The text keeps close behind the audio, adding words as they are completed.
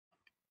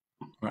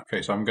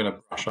Okay, so I'm going to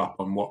brush up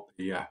on what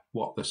the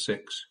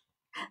six.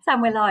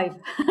 Sam, we're live.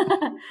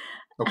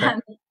 Okay.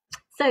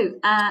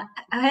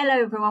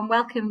 Hello everyone.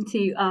 Welcome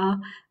to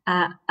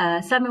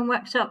our sermon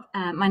workshop.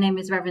 My name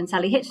is Reverend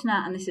Sally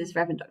Hitchiner, and this is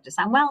Reverend Dr.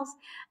 Sam Wells.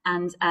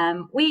 And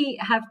we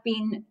have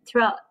been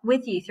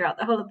with you throughout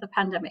the whole of the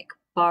pandemic,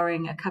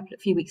 barring a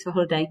few weeks for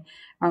holiday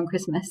around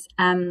Christmas,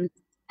 in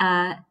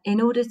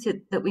order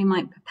that we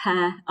might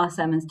prepare our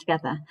sermons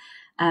together.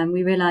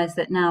 We realise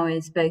that now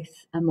is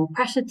both a more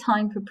pressured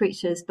time for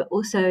preachers, but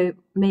also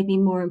maybe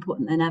more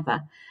important than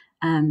ever,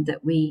 that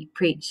we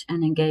preach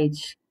and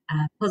engage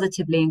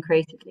positively and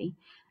creatively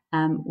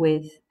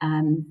with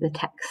the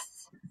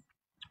texts.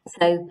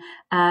 So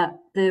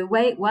the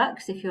way it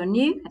works, if you're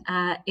new,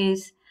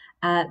 is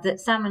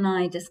that Sam and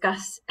I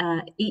discuss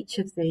each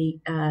of the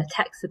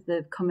texts of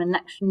the Common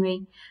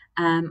Lectionary,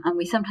 and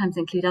we sometimes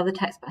include other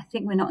texts, but I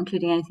think we're not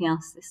including anything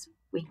else this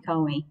week,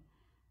 are we?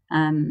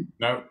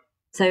 No.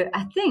 So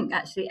I think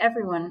actually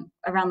everyone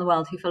around the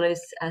world who follows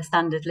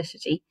standard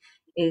liturgy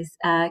is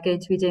going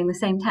to be doing the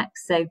same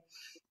text. So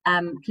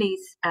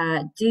please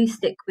do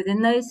stick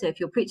within those. So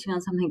if you're preaching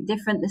on something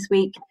different this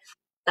week,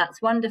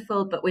 that's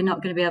wonderful, but we're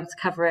not going to be able to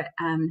cover it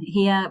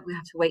here. We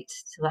have to wait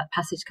till that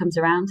passage comes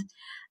around.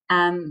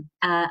 But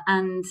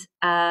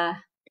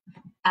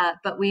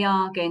we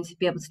are going to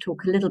be able to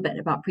talk a little bit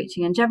about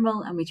preaching in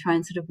general, and we try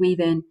and sort of weave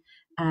in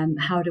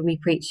how do we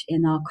preach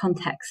in our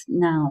context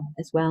now,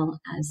 as well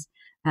as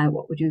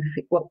what would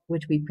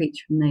we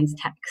preach from those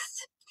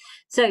texts.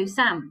 So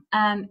Sam,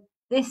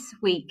 this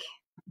week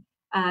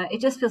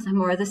it just feels like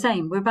more of the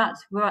same. It'll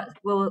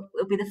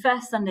be the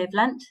first Sunday of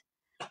Lent,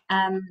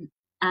 and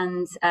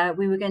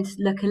we were going to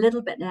look a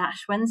little bit at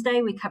Ash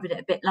Wednesday. We covered it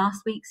a bit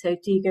last week, so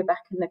do go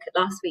back and look at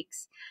last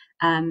week's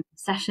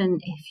session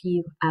if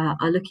you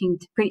are looking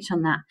to preach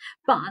on that.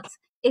 But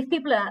if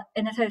people are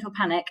in a total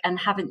panic and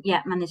haven't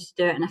yet managed to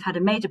do it and have had a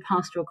major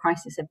pastoral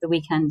crisis over the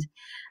weekend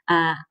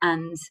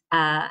and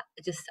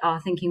just are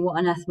thinking, what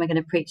on earth am I going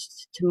to preach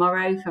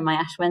tomorrow for my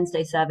Ash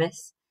Wednesday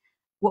service,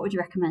 what would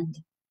you recommend?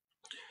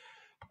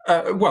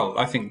 Well,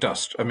 I think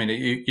dust. I mean,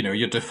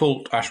 your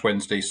default Ash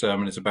Wednesday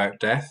sermon is about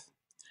death.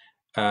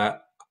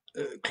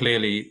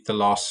 Clearly, the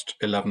last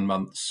 11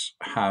 months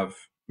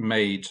have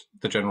made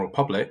the general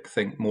public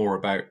think more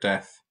about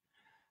death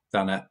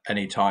than at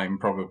any time,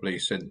 probably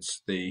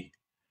since the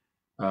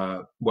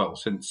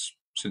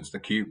since the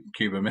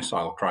Cuba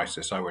Missile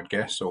Crisis, I would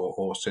guess,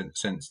 or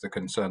since the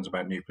concerns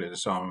about nuclear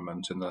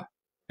disarmament in the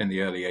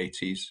early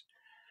 80s.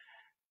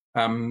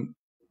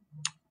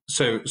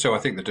 So I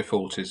think the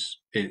default is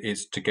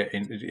to get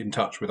in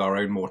touch with our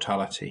own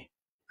mortality,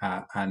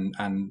 and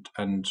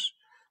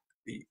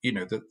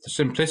the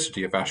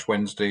simplicity of Ash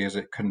Wednesday is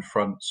it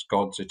confronts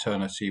God's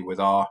eternity with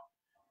our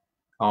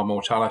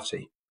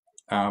mortality,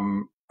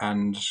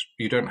 and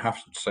you don't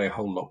have to say a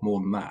whole lot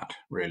more than that,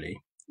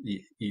 really.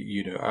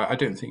 I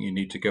don't think you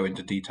need to go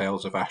into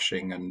details of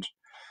ashing and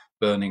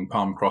burning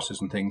palm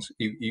crosses and things.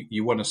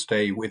 You want to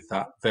stay with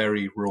that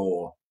very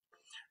raw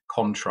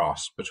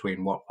contrast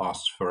between what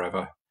lasts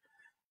forever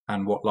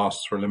and what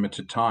lasts for a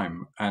limited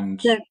time. And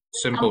the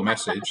simple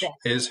message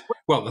is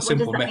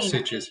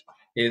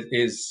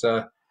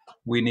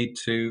we need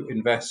to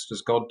invest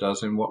as God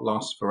does in what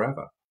lasts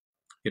forever.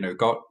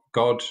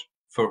 God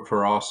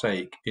for our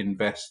sake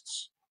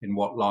invests in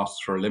what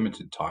lasts for a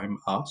limited time,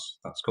 us,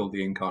 that's called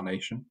the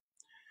incarnation,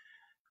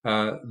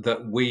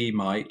 that we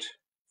might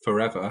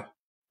forever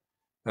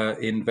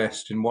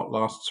invest in what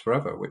lasts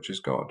forever, which is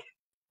God.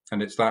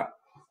 And it's that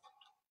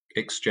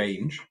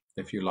exchange,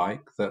 if you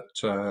like, that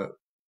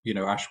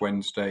Ash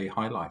Wednesday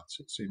highlights,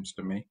 it seems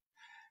to me.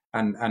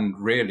 And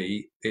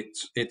really,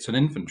 it's an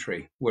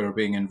inventory. We're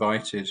being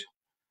invited,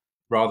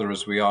 rather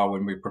as we are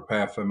when we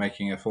prepare for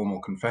making a formal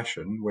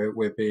confession,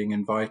 we're being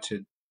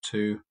invited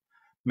to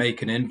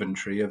make an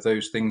inventory of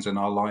those things in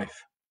our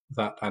life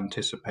that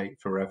anticipate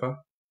forever,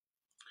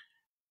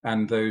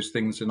 and those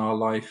things in our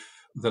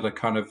life that are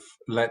kind of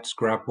let's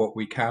grab what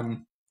we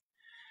can,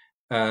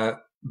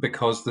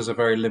 because there's a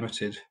very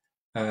limited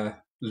amount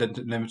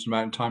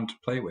of time to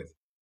play with.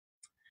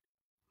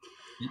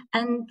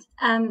 And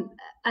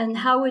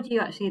how would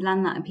you actually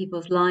land that in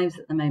people's lives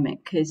at the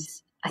moment?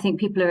 Because I think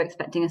people are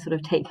expecting a sort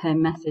of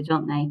take-home message,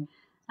 aren't they?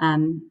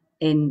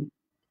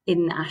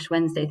 In the Ash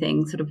Wednesday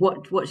thing, sort of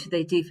what should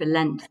they do for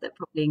Lent that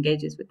probably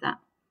engages with that?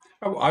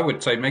 Oh, I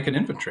would say make an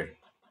inventory.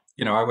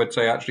 I would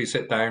say actually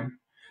sit down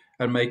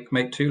and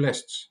make two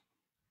lists.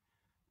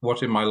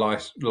 What in my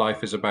life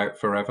is about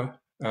forever,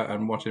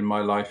 and what in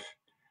my life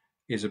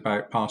is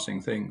about passing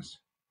things.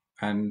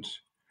 And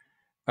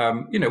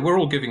we're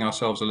all giving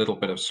ourselves a little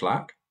bit of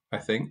slack, I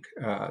think.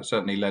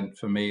 Certainly Lent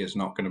for me is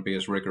not going to be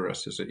as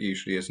rigorous as it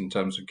usually is in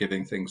terms of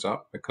giving things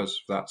up, because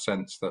of that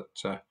sense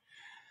that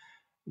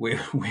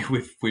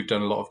we've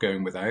done a lot of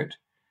going without.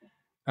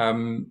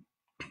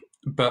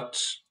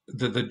 But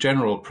the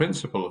general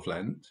principle of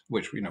Lent,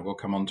 which we'll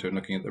come on to in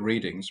looking at the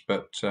readings,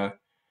 but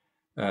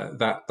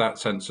that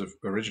sense of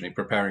originally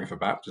preparing for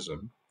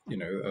baptism,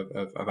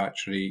 of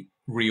actually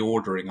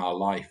reordering our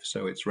life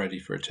so it's ready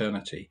for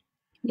eternity.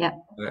 Yeah.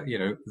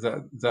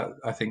 That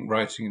I think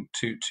writing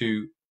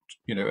to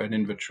an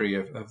inventory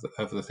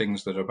of the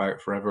things that are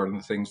about forever and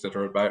the things that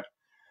are about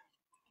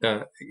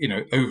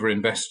over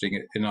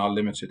investing in our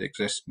limited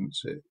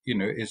existence,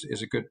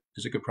 is a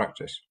good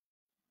practice.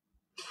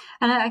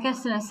 And I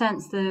guess in a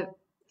sense,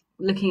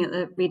 looking at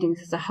the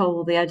readings as a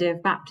whole, the idea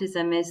of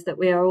baptism is that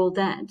we are all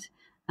dead.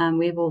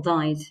 We've all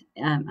died,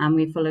 and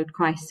we followed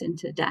Christ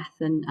into death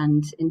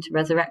and into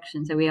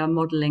resurrection. So we are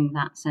modelling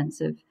that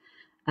sense of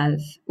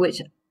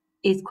which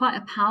is quite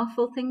a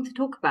powerful thing to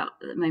talk about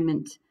at the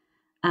moment,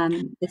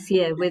 this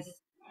year, with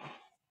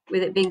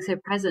it being so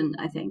present,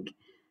 I think.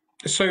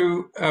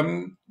 So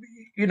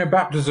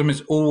baptism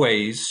is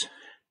always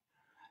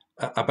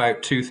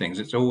about two things.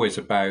 It's always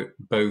about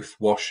both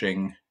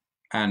washing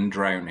and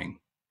drowning.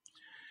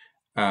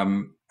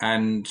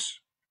 And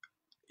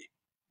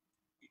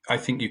I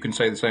think you can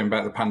say the same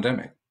about the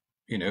pandemic.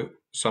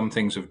 Some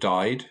things have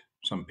died,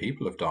 some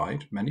people have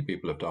died, many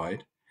people have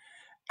died,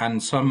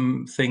 and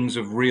some things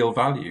of real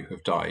value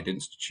have died.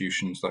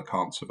 Institutions that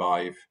can't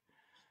survive,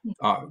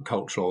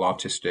 cultural,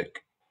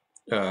 artistic,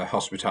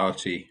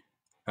 hospitality,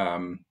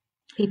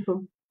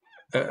 people.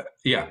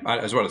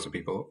 As well as the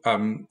people. A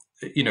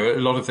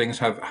lot of things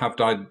have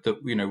died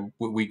that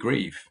we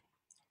grieve.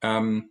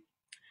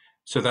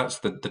 So that's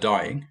the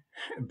dying,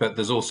 but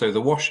there's also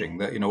the washing.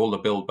 That all the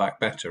build back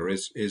better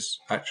is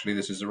actually,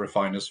 this is a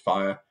refiner's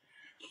fire.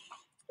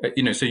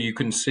 So you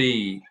can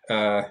see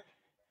that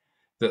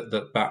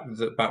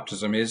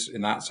baptism is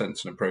in that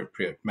sense an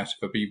appropriate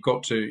metaphor, but you've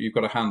got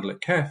to handle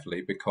it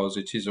carefully, because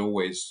it is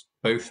always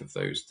both of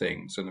those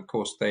things, and of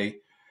course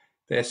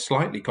they're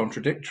slightly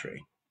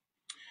contradictory.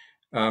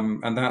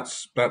 And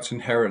that's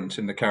inherent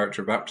in the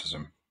character of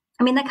baptism.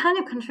 I mean, they're kind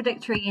of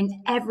contradictory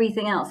in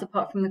everything else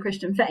apart from the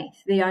Christian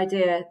faith. The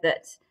idea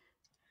that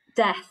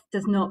death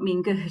does not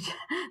mean good.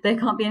 There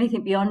can't be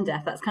anything beyond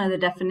death. That's kind of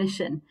the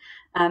definition.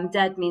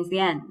 Dead means the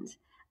end.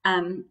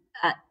 And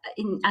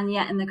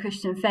yet in the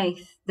Christian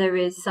faith, there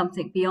is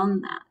something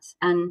beyond that.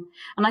 And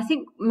I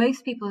think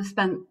most people have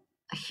spent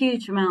a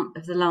huge amount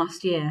of the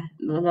last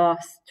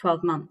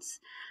 12 months,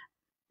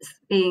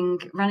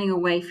 running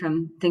away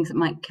from things that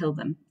might kill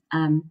them,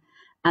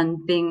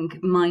 and being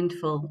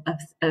mindful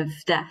of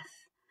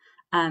death,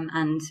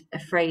 and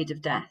afraid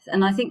of death.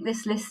 And I think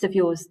this list of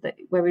yours,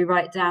 where we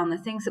write down the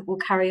things that will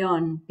carry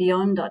on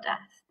beyond our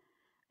death,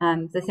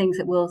 the things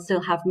that will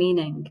still have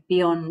meaning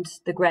beyond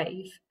the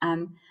grave,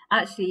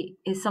 actually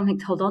is something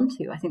to hold on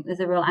to. I think there's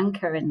a real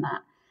anchor in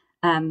that,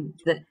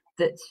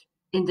 that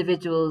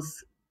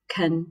individuals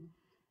can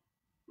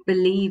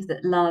believe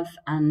that love,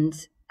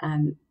 and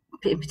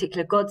in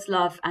particular God's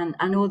love,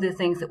 and all the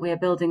things that we are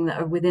building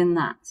that are within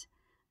that,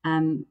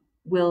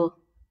 will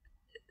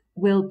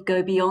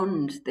go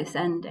beyond this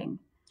ending.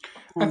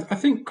 I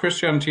think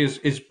Christianity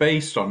is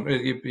based on,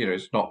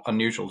 it's not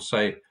unusual to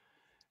say,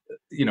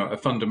 a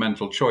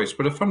fundamental choice,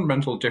 but a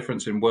fundamental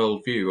difference in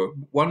worldview.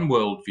 One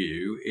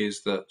worldview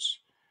is that,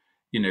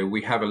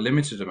 we have a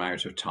limited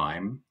amount of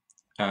time,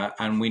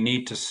 and we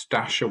need to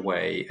stash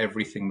away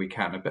everything we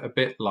can, a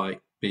bit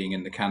like being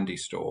in the candy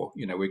store.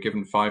 We're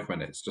given 5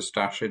 minutes to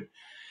stash it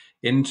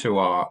into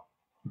our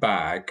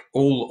bag,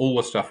 all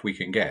the stuff we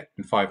can get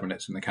in 5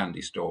 minutes in the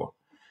candy store,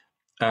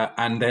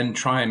 and then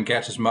try and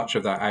get as much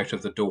of that out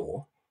of the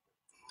door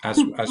as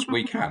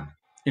we can.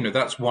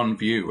 That's one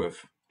view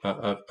of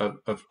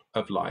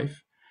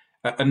life.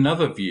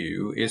 Another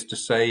view is to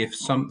say, if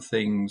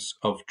something's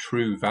of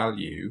true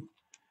value,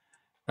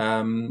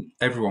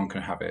 everyone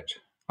can have it.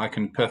 I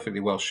can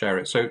perfectly well share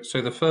it. So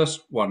the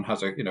first one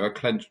has a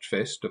clenched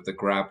fist of the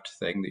grabbed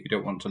thing that you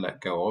don't want to let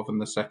go of,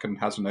 and the second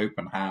has an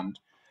open hand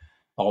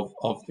of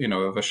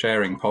a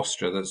sharing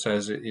posture that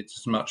says it's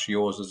as much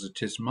yours as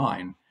it is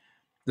mine.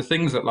 The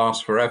things that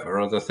last forever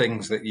are the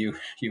things that you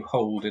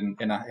hold in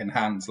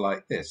hands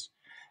like this,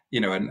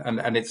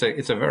 and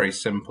it's a very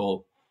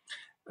simple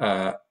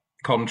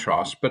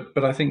contrast,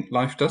 but I think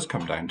life does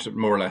come down to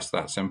more or less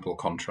that simple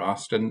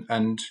contrast,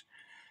 and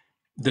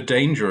the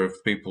danger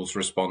of people's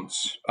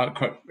response,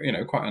 quite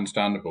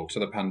understandable to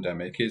the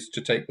pandemic, is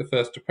to take the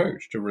first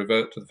approach, to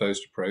revert to the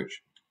first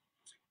approach.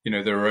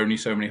 There are only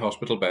so many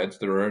hospital beds,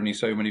 there are only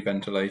so many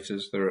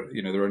ventilators, there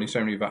are only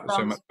so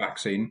much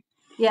vaccine.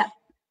 Yeah.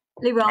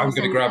 I'm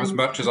going to grab as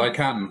much as I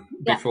can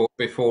before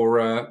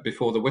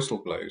the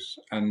whistle blows,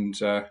 and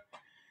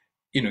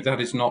that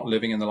is not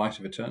living in the light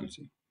of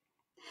eternity.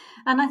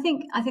 And I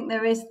think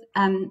there is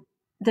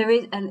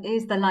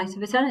the light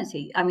of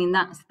eternity. I mean,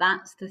 that's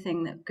the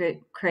thing that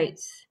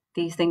creates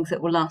these things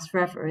that will last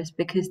forever, is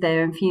because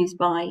they're infused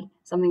by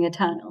something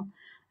eternal.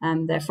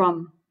 They're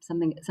from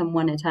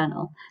someone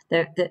eternal.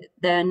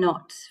 They're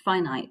not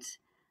finite.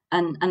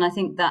 And I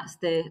think that's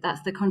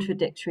the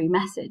contradictory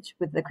message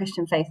with the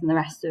Christian faith and the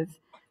rest of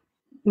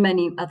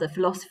many other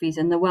philosophies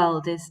in the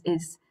world,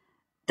 is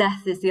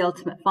death is the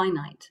ultimate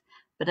finite,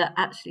 but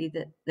actually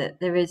that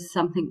there is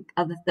something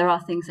other. There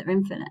are things that are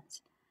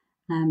infinite.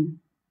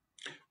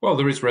 Well,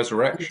 there is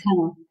resurrection.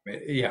 Eternal.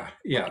 Yeah.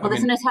 Well,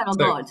 there's an eternal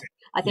God,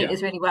 I think,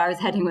 is really where I was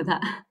heading with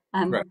that.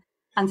 Right.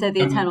 And so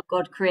the eternal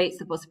God creates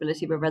the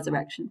possibility of a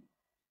resurrection.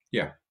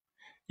 Yeah.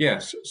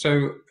 Yes.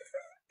 So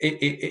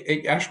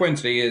Ash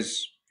Wednesday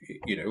is,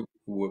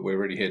 we're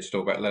really here to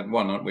talk about Lent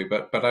 1, aren't we?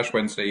 But Ash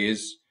Wednesday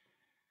is,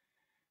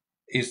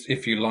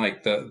 if you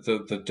like,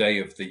 the day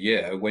of the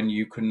year when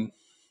you can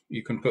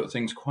put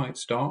things quite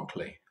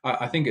starkly.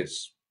 I think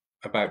it's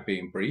about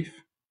being brief.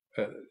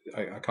 Uh,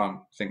 I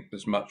can't think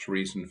there's much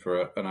reason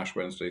for an Ash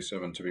Wednesday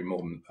sermon to be more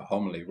than a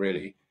homily,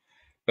 really.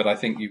 But I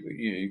think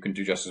you can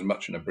do just as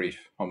much in a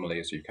brief homily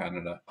as you can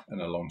in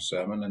a long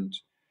sermon. And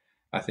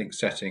I think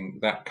setting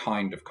that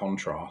kind of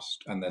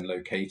contrast and then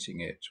locating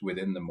it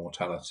within the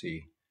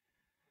mortality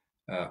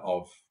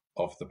of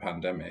the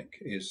pandemic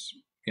is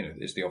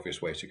the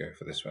obvious way to go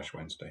for this Ash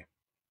Wednesday.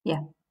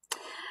 Yeah.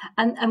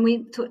 And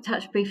we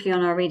touched briefly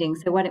on our reading,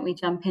 so why don't we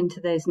jump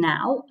into those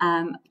now?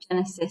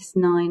 Genesis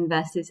 9,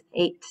 verses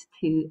 8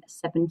 to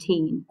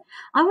 17.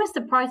 I was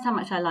surprised how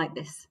much I like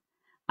this.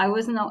 I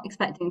was not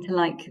expecting to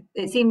like,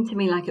 it seemed to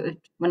me like it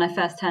would, when I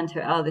first turned to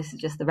it, oh, this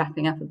is just the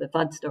wrapping up of the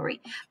flood story.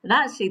 But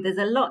actually, there's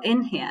a lot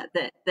in here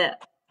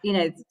that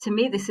to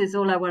me, this is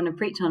all I want to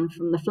preach on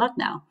from the flood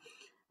now.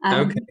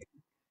 Okay. I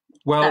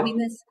Well, mean,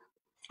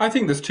 I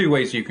think there's two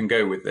ways you can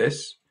go with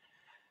this.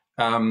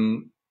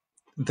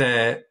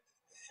 There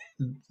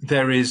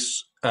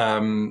is,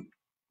 So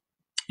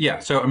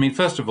I mean,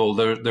 first of all,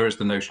 there is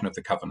the notion of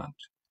the covenant,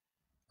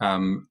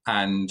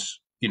 and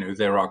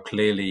there are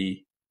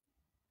clearly,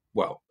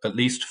 well, at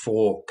least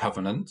 4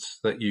 covenants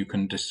that you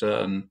can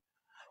discern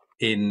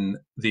in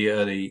the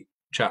early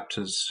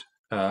chapters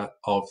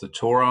of the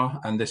Torah,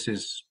 and this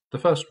is the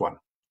first one.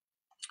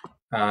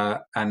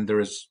 And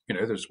there's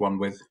one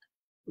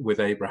with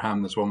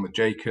Abraham, there's one with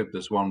Jacob,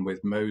 there's one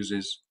with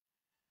Moses.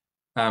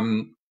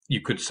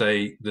 You could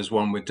say there's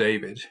one with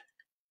David.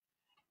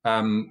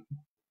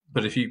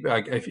 But if you,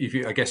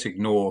 I guess,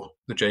 ignore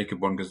the Jacob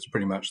one because it's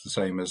pretty much the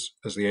same as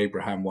the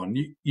Abraham one,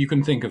 you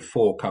can think of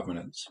 4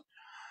 covenants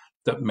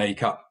that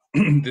make up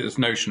this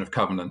notion of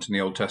covenant in the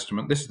Old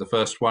Testament. This is the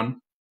first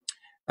one.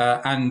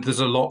 And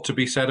there's a lot to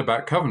be said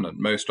about covenant.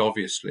 Most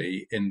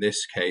obviously, in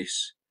this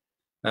case,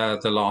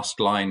 the last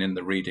line in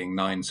the reading,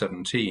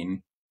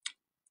 9:17,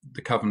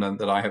 the covenant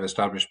that I have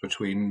established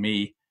between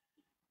me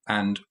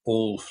and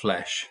all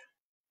flesh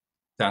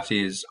that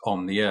is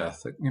on the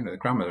earth. The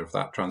grammar of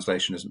that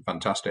translation isn't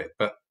fantastic,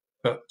 but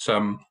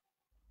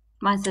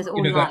mine says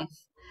all that life.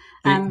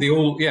 the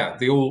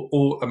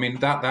all. I mean,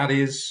 that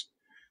is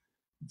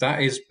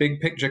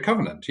big picture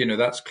covenant.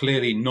 That's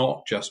clearly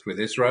not just with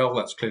Israel.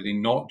 That's clearly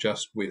not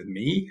just with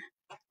me.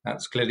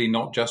 That's clearly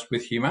not just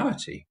with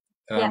humanity.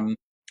 Yeah.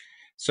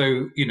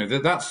 So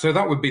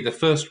that would be the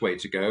first way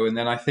to go, and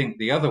then I think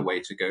the other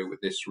way to go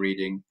with this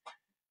reading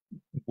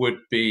would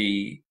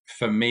be,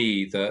 for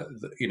me, the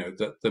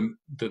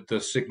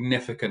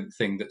significant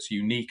thing that's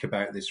unique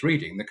about this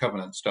reading. The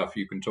covenant stuff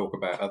you can talk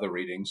about other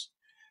readings,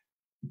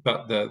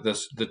 but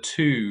the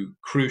 2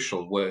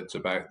 crucial words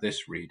about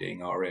this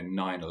reading are in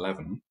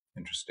 9:11.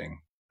 Interesting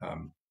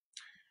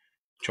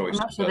choice. I'm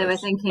not sure they were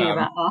thinking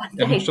about our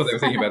I'm not sure they were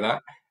thinking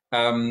about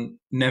that.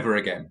 Never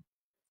again.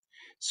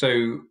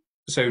 So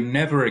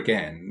never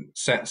again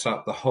sets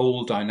up the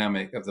whole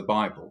dynamic of the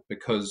Bible,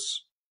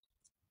 because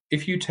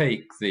if you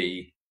take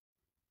the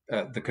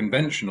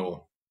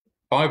conventional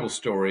Bible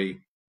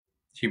story,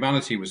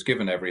 humanity was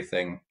given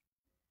everything,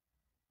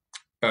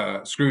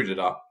 screwed it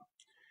up,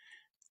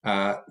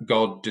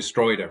 God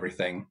destroyed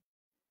everything,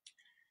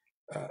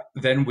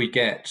 then we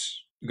get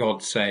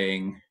God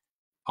saying,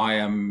 I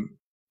am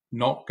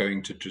not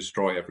going to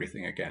destroy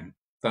everything again.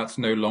 That's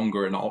no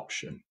longer an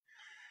option.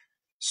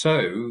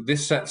 So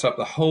this sets up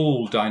the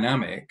whole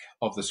dynamic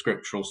of the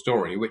scriptural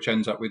story, which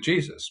ends up with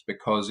Jesus,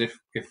 because if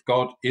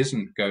God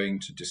isn't going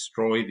to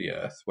destroy the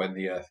earth when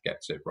the earth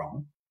gets it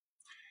wrong,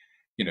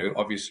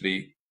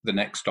 obviously the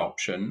next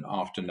option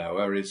after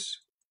Noah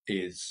is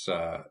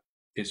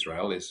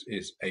Israel,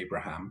 is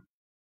Abraham.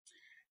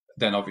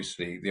 Then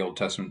obviously the Old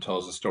Testament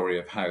tells the story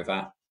of how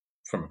that,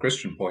 from a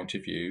Christian point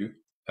of view,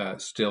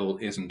 still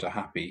isn't a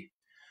happy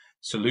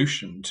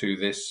solution to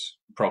this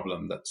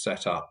problem that's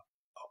set up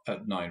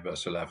at 9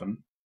 verse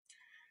 11.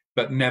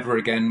 But never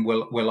again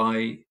will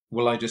I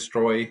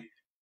destroy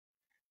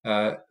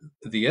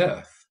the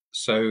earth.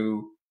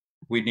 So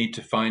we need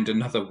to find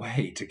another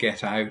way to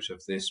get out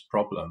of this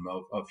problem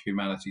of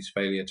humanity's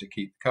failure to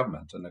keep the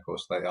covenant. And of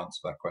course, the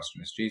answer to that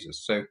question is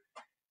Jesus.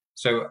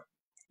 So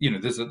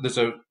there's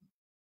a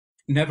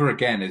never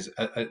again is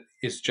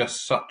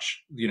just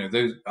such,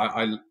 those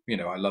I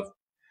love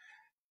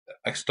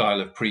a style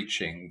of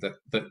preaching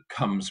that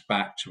comes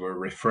back to a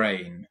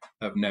refrain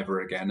of never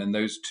again, and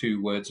those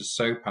 2 words are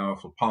so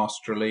powerful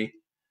pastorally,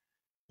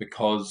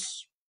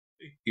 because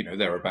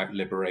they're about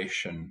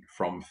liberation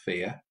from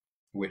fear,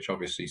 which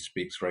obviously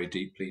speaks very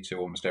deeply to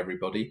almost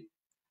everybody.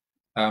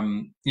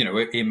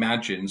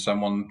 Imagine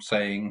someone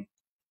saying,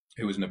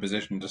 who was in a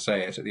position to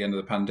say it at the end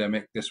of the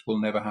pandemic, this will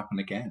never happen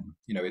again.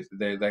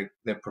 They're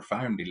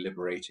profoundly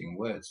liberating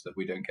words that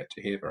we don't get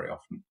to hear very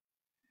often.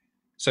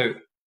 So,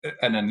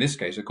 and in this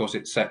case, of course,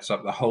 it sets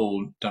up the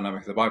whole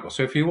dynamic of the Bible.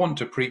 So if you want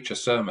to preach a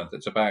sermon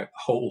that's about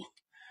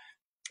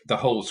the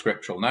whole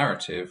scriptural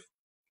narrative,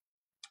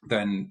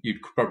 then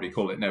you'd probably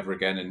call it never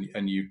again,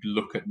 and you'd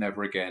look at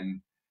never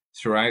again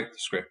throughout the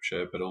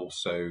scripture, but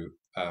also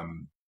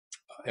on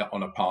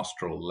a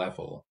pastoral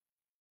level.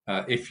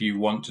 If you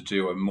want to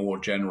do a more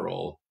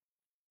general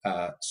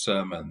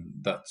sermon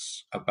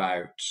that's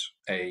about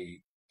a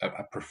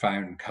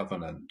profound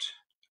covenant,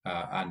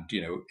 and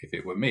if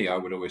it were me, I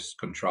would always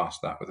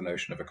contrast that with the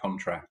notion of a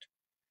contract.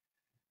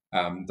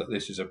 That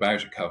this is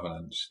about a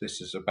covenant.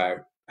 This is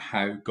about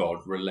how God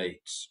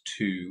relates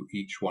to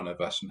each one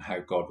of us and how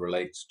God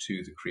relates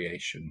to the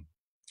creation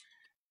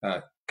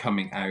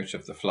coming out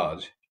of the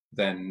flood.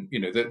 Then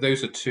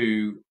those are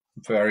two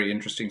very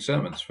interesting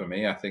sermons for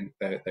me. I think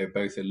they're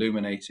both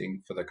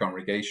illuminating for the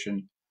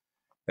congregation.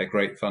 They're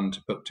great fun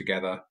to put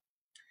together,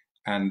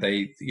 and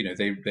they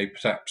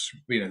perhaps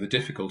the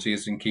difficulty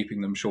is in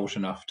keeping them short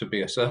enough to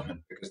be a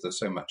sermon, because there's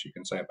so much you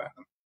can say about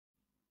them.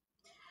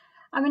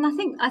 I mean, I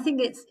think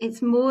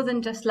it's more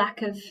than just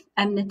lack of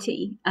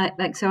enmity.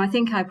 So I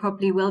think I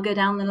probably will go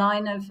down the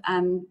line of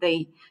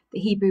the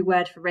Hebrew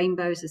word for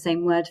rainbow is the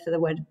same word for the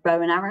word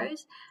bow and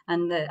arrows,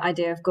 and the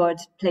idea of God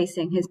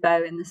placing His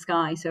bow in the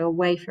sky, so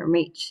away from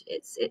reach.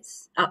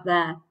 It's up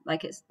there,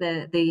 like it's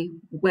the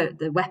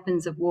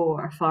weapons of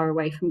war are far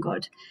away from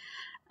God.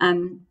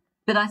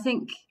 But I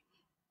think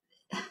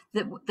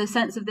the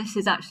sense of this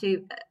is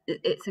actually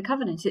it's a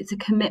covenant. It's a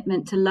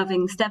commitment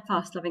to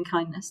steadfast loving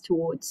kindness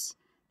towards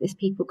this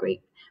people group,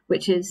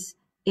 which is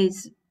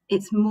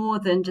it's more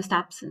than just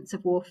absence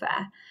of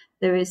warfare.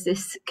 There is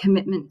this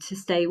commitment to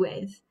stay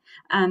with,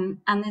 and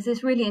there's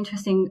this really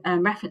interesting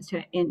reference to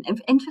it.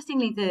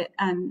 Interestingly, the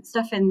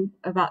stuff in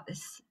about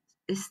this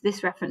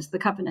reference to the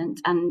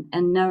covenant and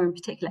Noah in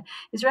particular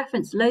is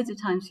referenced loads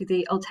of times through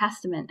the Old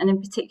Testament, and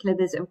in particular,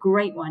 there's a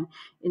great one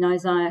in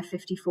Isaiah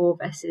 54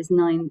 verses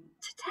 9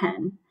 to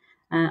 10.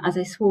 As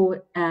I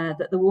swore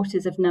that the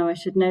waters of Noah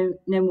should no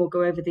more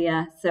go over the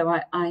earth, so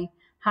I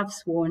have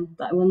sworn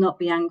that I will not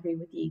be angry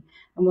with you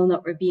and will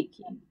not rebuke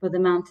you, for the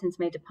mountains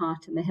may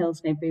depart and the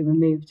hills may be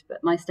removed,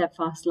 but my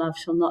steadfast love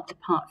shall not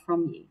depart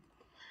from you.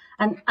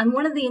 And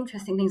one of the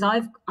interesting things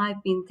I've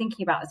been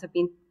thinking about as I've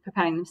been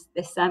preparing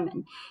this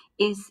sermon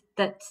is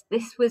that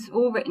this was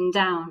all written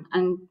down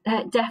and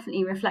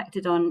definitely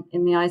reflected on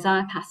in the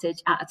Isaiah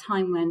passage at a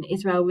time when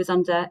Israel was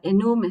under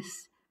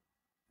enormous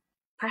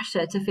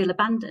pressure to feel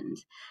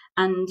abandoned,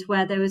 and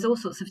where there was all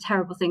sorts of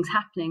terrible things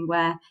happening,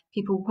 where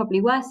people probably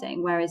were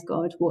saying, where is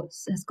God?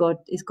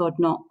 Is God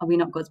not, are we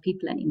not God's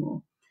people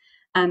anymore?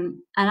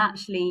 And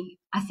actually,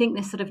 I think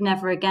this sort of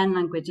never again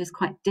language is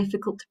quite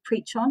difficult to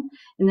preach on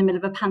in the middle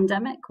of a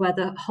pandemic where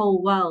the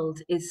whole world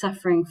is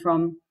suffering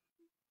from,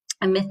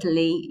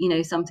 admittedly,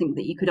 something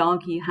that you could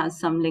argue has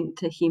some link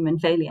to human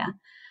failure.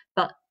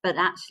 But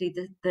actually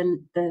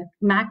the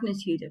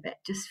magnitude of it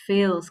just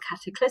feels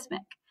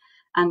cataclysmic,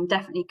 and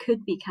definitely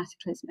could be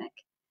cataclysmic.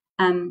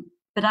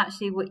 But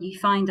actually what you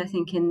find, I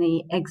think, in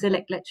the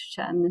exilic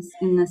literature and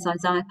in this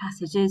Isaiah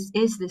passage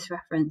is this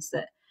reference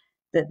that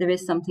there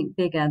is something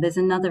bigger. There's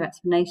another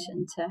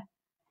explanation to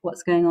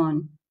what's going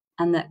on,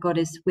 and that God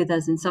is with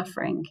us in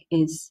suffering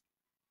is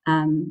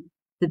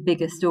the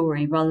bigger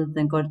story, rather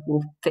than God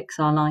will fix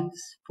our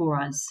lives for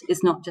us.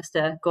 It's not just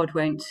God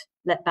won't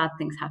let bad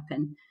things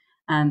happen,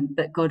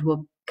 but God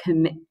will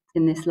commit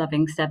in this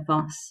loving,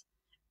 steadfast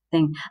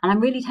thing. And I'm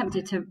really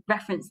tempted to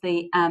reference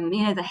the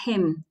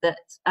hymn that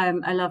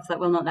I love, that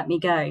will not let me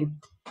go,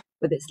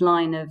 with its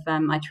line of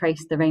I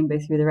traced the rainbow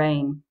through the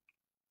rain.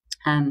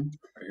 Very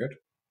good.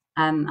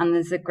 And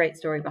there's a great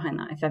story behind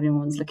that if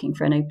everyone's looking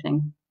for an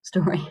opening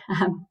story.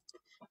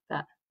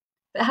 But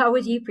how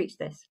would you preach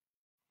this?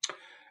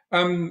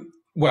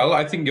 Well,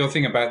 I think your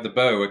thing about the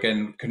bow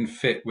again can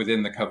fit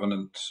within the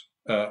covenant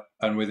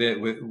and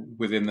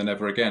within the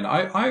never again.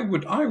 I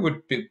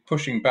would be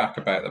pushing back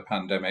about the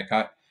pandemic.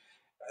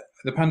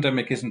 The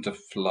pandemic isn't a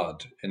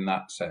flood in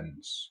that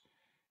sense.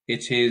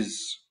 It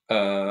is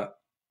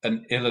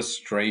an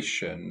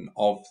illustration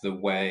of the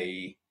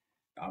way.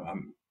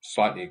 I'm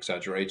slightly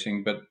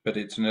exaggerating, but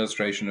it's an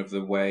illustration of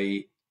the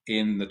way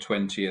in the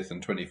 20th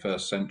and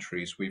 21st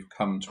centuries we've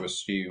come to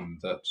assume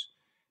that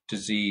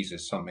disease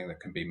is something that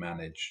can be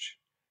managed,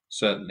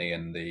 certainly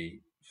in the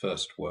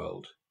first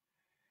world.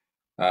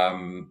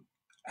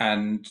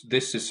 And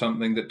this is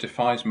something that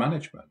defies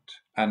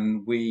management.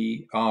 And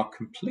we are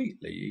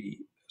completely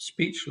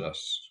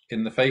speechless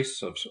in the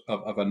face of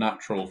a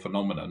natural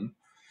phenomenon,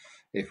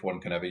 if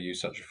one can ever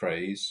use such a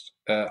phrase.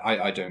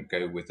 I don't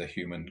go with the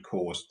human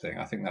caused thing.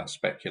 I think that's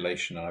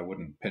speculation, and I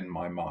wouldn't pin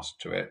my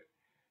mast to it,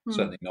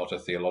 certainly not a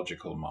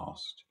theological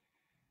mast.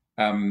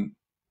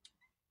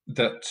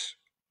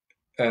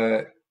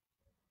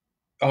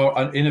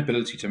 Our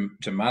inability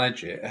to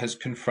manage it has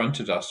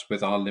confronted us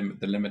with the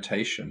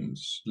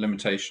limitations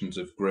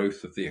of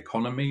growth of the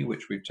economy,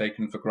 which we've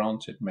taken for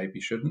granted, maybe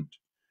shouldn't.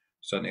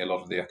 Certainly a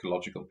lot of the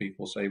ecological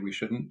people say we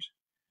shouldn't.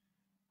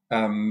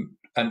 And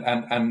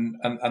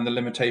the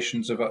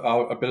limitations of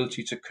our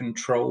ability to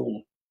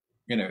control,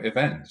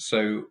 events.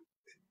 So,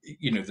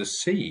 the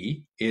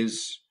sea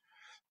is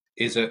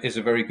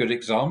a very good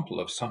example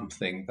of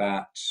something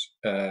that,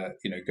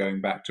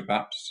 going back to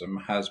baptism,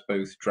 has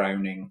both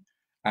drowning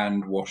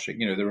and washing.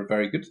 There are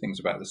very good things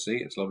about the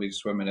sea. It's lovely to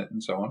swim in it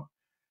and so on.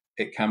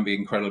 It can be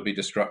incredibly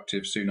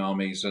destructive,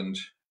 tsunamis and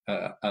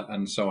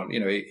so on.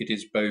 It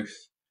is both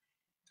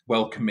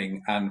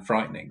welcoming and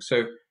frightening.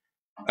 So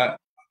uh,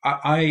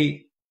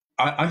 I,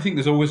 I think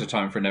there's always a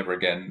time for never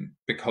again,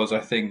 because I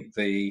think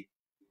in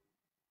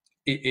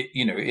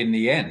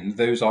the end,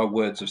 those are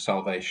words of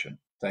salvation.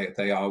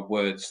 They are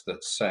words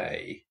that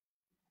say,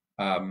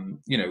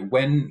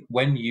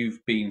 when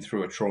you've been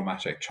through a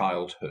traumatic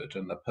childhood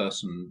and the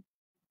person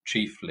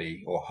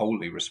chiefly or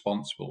wholly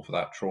responsible for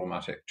that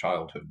traumatic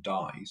childhood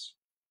dies,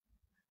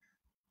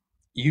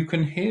 you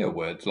can hear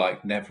words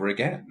like never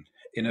again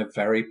in a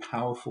very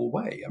powerful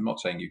way. I'm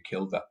not saying you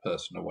killed that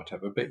person or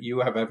whatever, but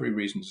you have every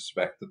reason to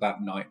suspect that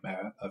that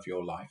nightmare of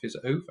your life is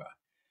over.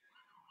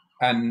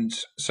 And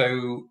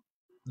so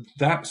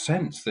that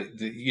sense that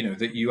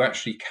you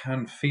actually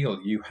can feel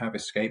you have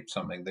escaped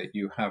something, that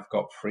you have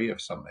got free of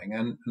something,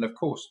 and of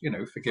course,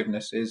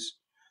 forgiveness is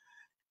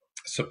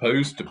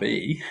supposed to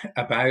be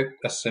about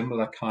a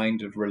similar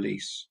kind of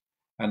release,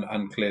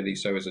 and clearly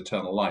so is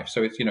eternal life.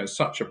 So it's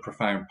such a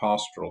profound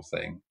pastoral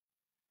thing.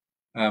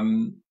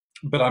 um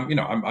but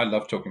I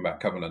love talking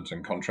about covenant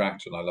and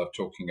contract, and I love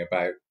talking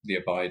about the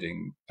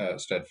abiding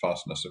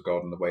steadfastness of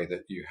God in the way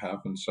that you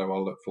have. And so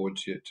I'll look forward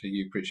to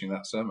you preaching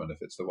that sermon if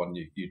it's the one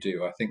you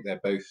do. I think they're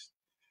both,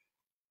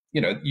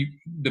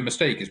 the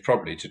mistake is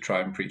probably to try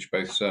and preach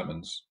both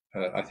sermons.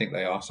 I think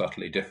they are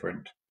subtly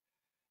different.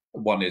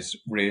 One is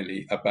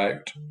really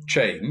about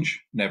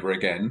change, never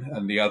again,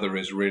 and the other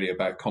is really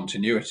about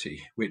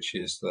continuity, which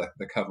is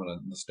the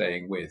covenant and the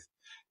staying with.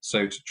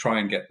 So to try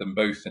and get them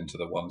both into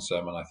the one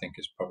sermon, I think,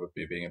 is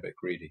probably being a bit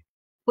greedy.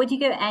 Would you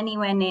go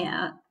anywhere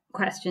near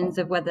questions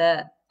of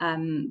whether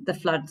the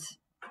flood,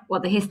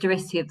 the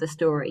historicity of the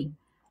story,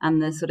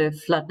 and the sort of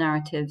flood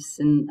narratives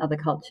in other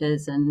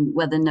cultures, and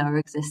whether Noah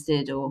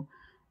existed, or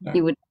No.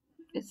 you would?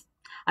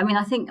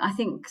 I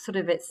think sort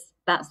of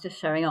that's just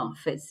showing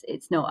off.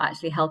 It's not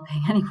actually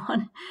helping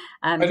anyone.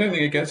 I don't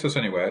think it gets us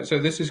anywhere. So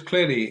this is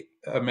clearly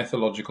a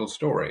mythological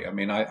story.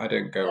 I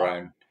don't go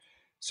around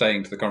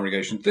saying to the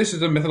congregation, "This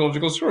is a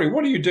mythological story.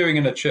 What are you doing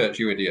in a church,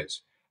 you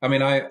idiots?" I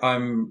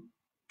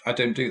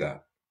don't do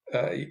that.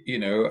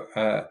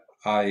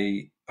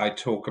 I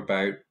talk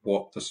about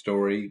what the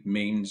story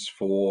means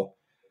for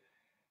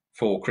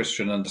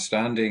Christian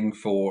understanding,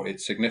 for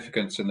its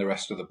significance in the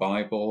rest of the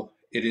Bible.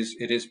 It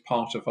is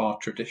part of our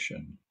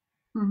tradition.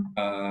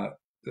 Uh,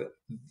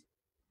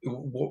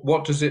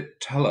 what does it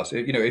tell us?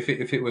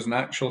 If it was an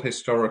actual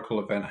historical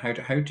event,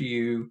 how do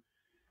you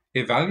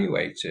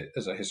evaluate it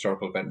as a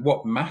historical event?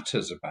 What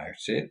matters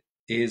about it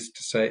is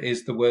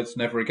the words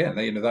 "never again."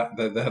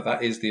 That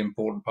is the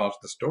important part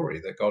of the story.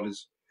 That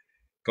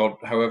God,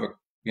 however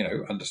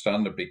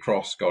understandably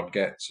cross God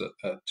gets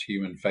at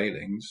human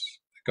failings,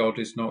 God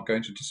is not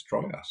going to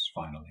destroy us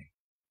finally.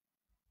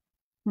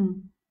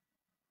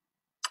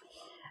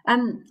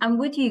 And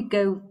would you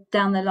go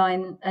down the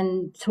line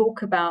and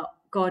talk about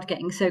God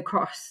getting so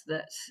cross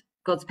that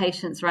God's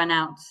patience ran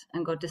out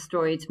and God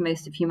destroyed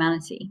most of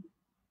humanity?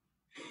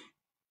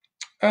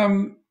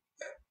 I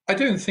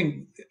don't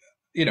think,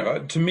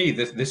 to me,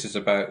 this is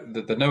about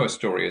the Noah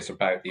story is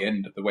about the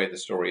end, the way the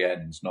story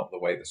ends, not the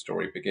way the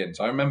story begins.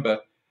 I remember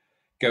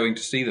going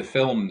to see the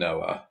film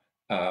Noah.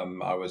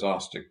 I was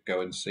asked to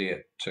go and see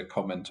it, to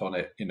comment on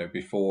it,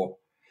 before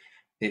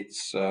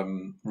its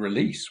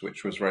release,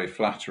 which was very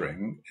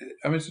flattering.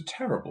 It's a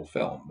terrible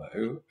film,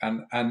 though,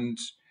 and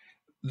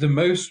the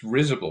most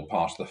risible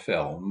part of the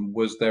film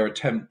was their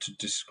attempt to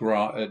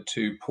describe,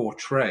 to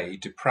portray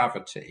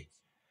depravity.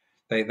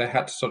 They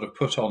had to sort of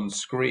put on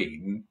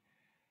screen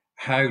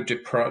how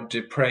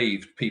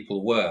depraved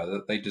people were,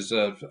 that they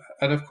deserved,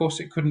 and of course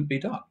it couldn't be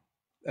done.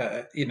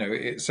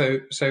 So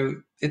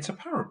it's a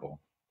parable.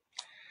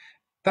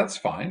 That's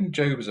fine.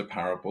 Job is a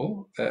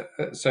parable.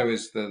 So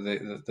is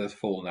the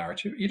full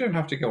narrative. You don't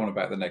have to go on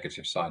about the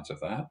negative sides of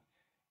that.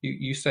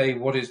 You say,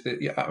 what is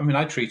the?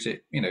 I treat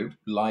it,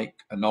 like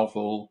a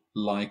novel,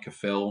 like a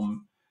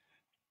film,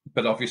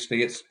 but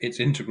obviously it's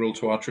integral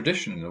to our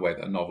tradition in a way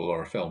that a novel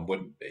or a film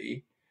wouldn't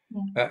be.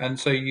 Yeah. And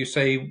so you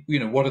say,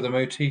 what are the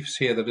motifs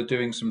here that are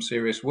doing some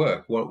serious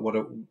work? What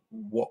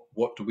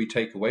do we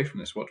take away from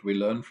this? What do we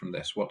learn from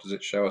this? What does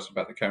it show us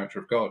about the character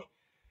of God?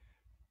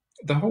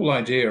 The whole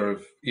idea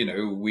of,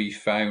 we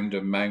found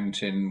a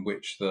mountain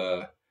which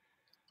the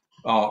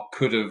ark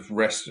could have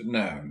rested.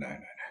 No.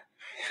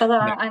 Although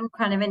I'm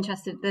kind of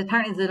interested.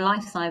 Apparently, there's a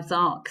life-size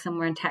ark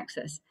somewhere in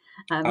Texas.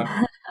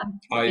 I'm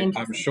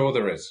sure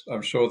there is.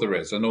 I'm sure there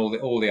is, and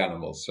all the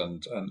animals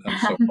and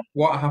so on.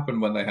 What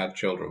happened when they had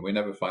children? We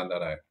never find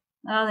that out.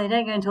 Oh, they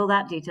don't go into all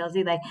that details,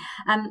 do they?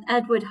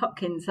 Edward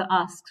Hopkins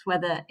asks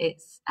whether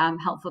it's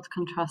helpful to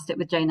contrast it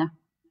with Jonah.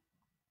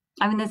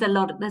 There's a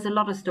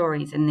lot of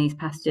stories in these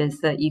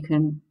passages that you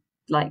can,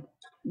 like,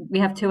 we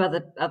have two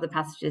other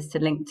passages to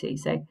link to.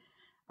 So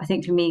I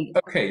think for me,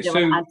 okay, I don't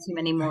want to add too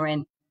many more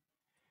in.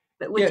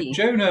 But would you?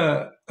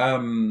 Jonah,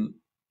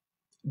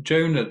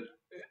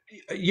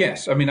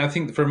 yes. I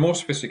think for a more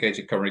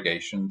sophisticated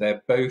congregation,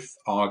 they're both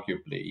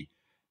arguably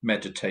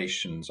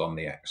meditations on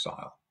the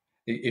exile.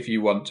 If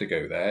you want to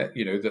go there,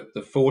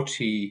 the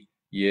 40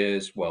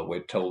 years, well,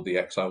 we're told the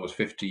exile was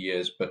 50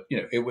 years, but,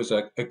 it was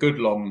a good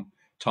long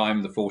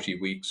time, the 40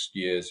 weeks,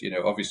 years,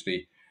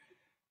 obviously.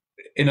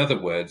 In other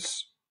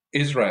words,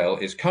 Israel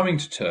is coming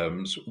to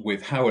terms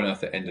with how on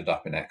earth it ended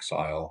up in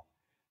exile.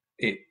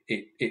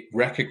 It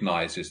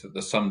recognizes that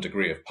there's some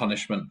degree of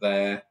punishment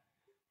there.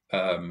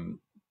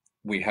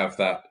 We have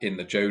that in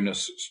the Jonah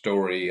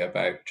story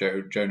about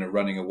Jonah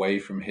running away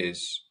from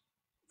his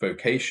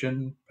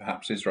vocation.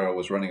 Perhaps Israel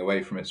was running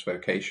away from its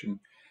vocation.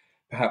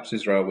 Perhaps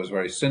Israel was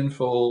very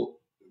sinful,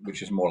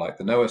 which is more like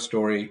the Noah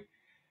story.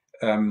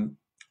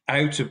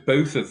 Out of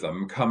both of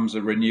them comes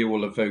a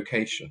renewal of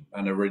vocation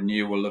and a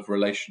renewal of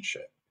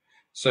relationship.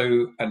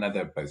 So, and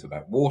they're both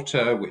about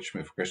water, which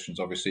for Christians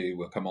obviously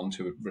will come on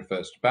to,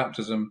 refers to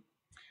baptism.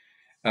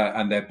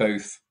 And they're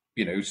both,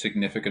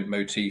 significant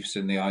motifs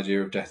in the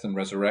idea of death and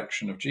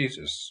resurrection of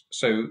Jesus.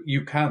 So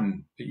you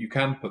can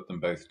put them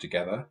both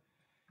together.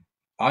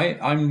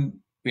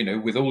 I'm,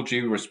 with all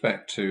due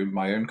respect to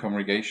my own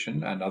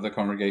congregation and other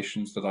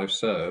congregations that I've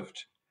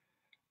served,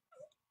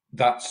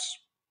 that's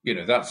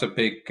a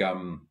big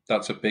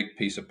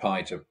piece of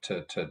pie to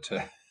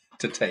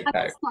take out.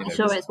 I'm not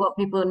sure it's what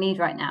people need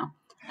right now.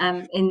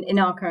 In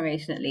our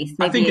congregation, at least.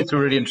 Maybe I think it's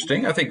really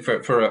interesting. I think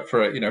for a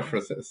an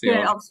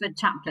Oxford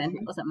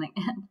chaplain or something,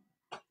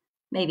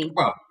 maybe.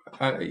 Well,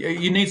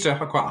 you need to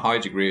have quite a high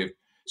degree of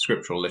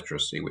scriptural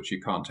literacy, which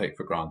you can't take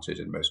for granted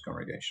in most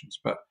congregations.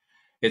 But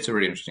it's a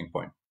really interesting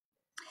point.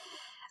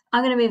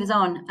 I'm going to move us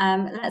on.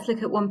 Let's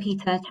look at 1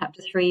 Peter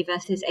chapter 3,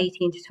 verses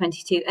 18 to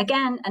 22.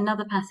 Again,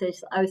 another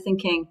passage that I was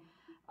thinking,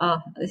 oh,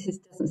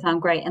 doesn't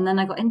sound great. And then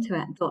I got into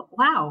it and thought,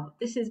 wow,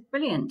 this is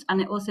brilliant.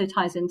 And it also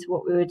ties into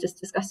what we were just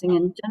discussing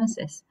in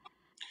Genesis.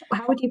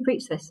 How would you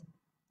preach this?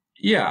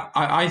 Yeah,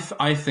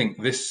 I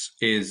think this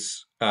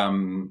is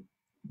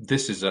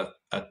a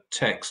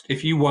text.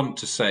 If you want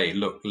to say,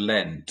 look,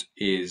 Lent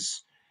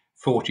is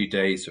 40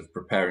 days of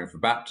preparing for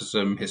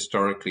baptism.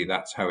 Historically,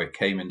 that's how it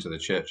came into the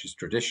church's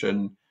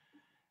tradition.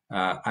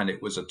 And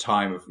it was a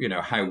time of,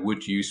 how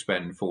would you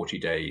spend 40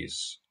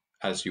 days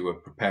as you were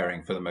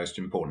preparing for the most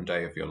important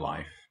day of your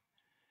life,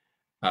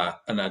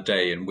 and a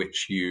day in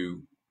which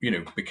you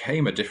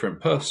became a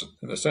different person,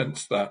 in the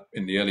sense that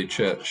in the early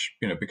church,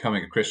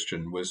 becoming a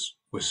Christian was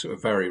a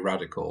very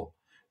radical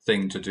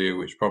thing to do,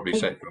 which probably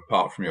set you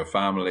apart from your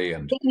family.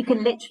 And I think you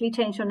can literally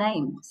change your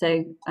name, so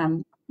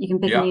you can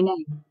pick a new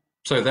name.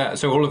 So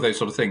all of those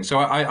sort of things. So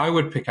I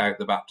would pick out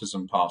the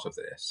baptism part of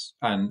this,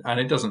 and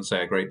it doesn't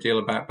say a great deal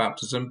about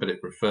baptism, but it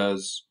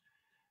refers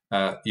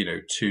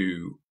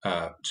to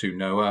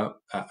Noah,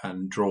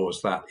 and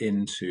draws that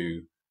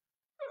into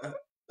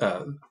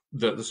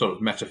the sort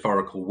of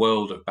metaphorical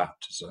world of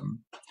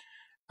baptism.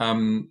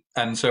 And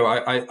so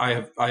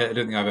I don't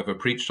think I've ever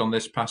preached on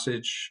this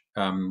passage,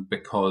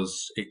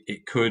 because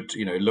it could,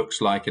 it looks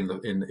like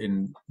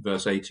in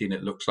verse 18,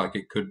 it looks like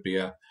it could be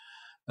a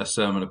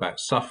sermon about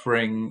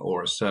suffering,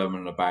 or a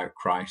sermon about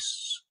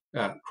Christ's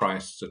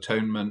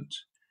atonement.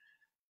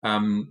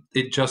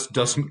 It just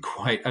doesn't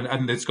quite,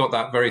 and it's got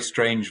that very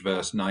strange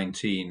verse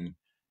 19.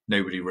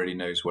 Nobody really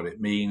knows what it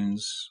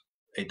means.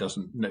 It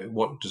doesn't know,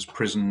 what does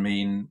prison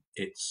mean?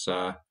 It's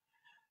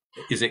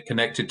is it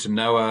connected to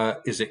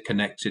Noah? Is it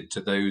connected to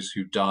those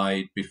who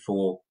died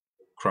before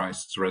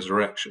Christ's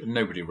resurrection?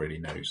 Nobody really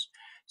knows.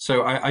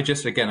 So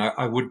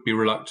I would be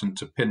reluctant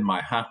to pin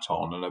my hat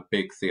on a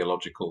big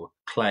theological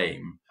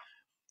claim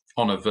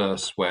on a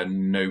verse where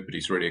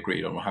nobody's really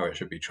agreed on how it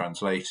should be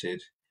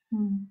translated.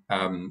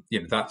 But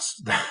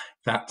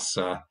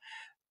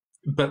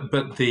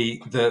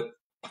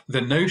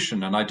the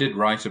notion, and I did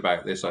write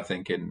about this, I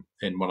think, in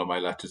one of my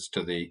letters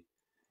to the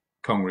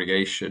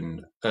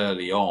congregation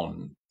early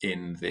on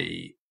in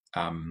the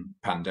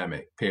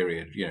pandemic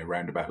period,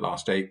 around about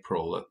last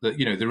April, that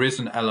there is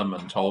an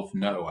element of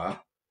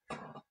Noah,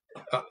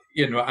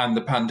 and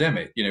the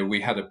pandemic. We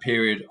had a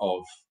period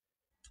of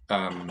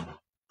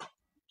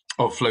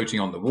floating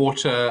on the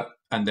water,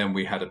 and then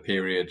we had a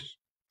period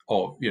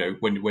of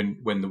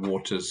when the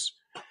waters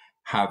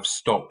have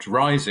stopped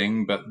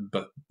rising, but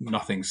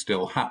nothing's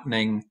still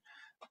happening,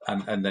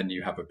 and then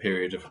you have a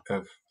period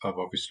of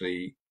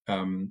obviously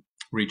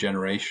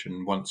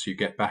regeneration once you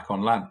get back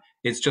on land.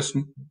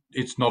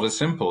 It's not as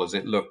simple as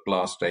it looked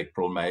last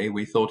April, May.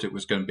 We thought it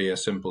was going to be a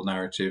simple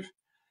narrative,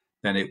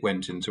 then it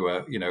went into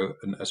a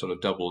sort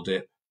of double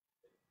dip.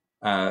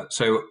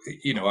 So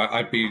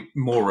I'd be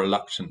more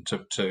reluctant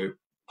to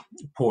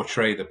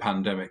portray the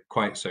pandemic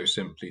quite so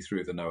simply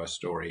through the Noah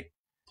story,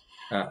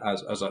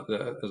 as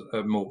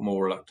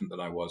more reluctant than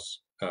I was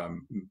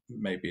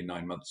maybe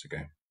 9 months ago.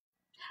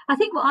 I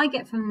think what I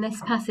get from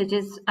this passage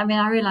is, I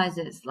realise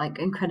it's like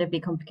incredibly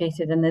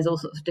complicated and there's all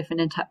sorts of different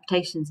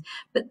interpretations,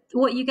 but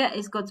what you get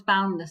is God's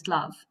boundless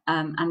love,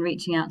 and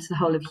reaching out to the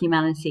whole of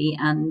humanity,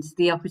 and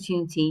the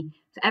opportunity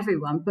for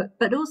everyone,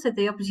 but also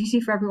the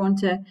opportunity for everyone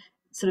to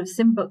sort of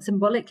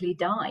symbolically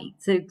die,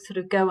 so sort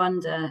of go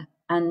under,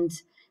 and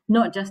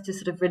not just to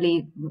sort of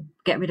really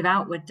get rid of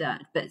outward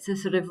dirt, but to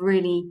sort of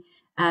really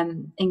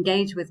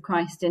engage with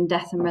Christ in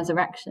death and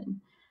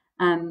resurrection,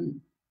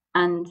 um,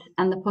 and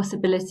the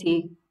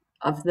possibility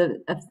of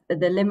the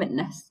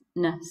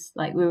limitlessness,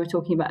 like we were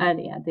talking about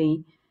earlier,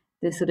 the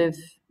sort of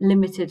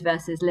limited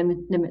versus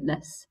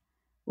limitless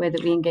way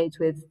that we engage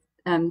with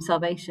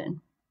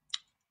salvation.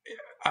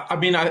 I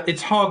mean,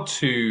 it's hard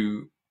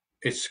to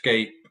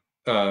escape.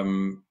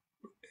 Um,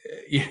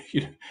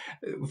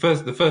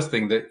 the first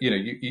thing that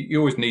you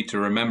always need to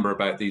remember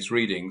about these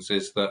readings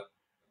is that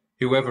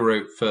whoever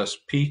wrote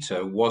First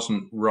Peter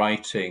wasn't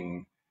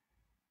writing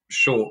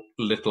short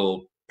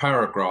little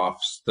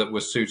paragraphs that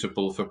were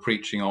suitable for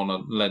preaching on a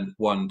Lent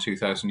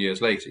 2,000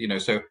 years later.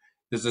 So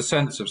there's a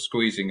sense of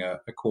squeezing a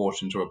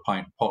quart into a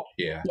pint pot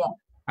here, Yeah.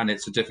 and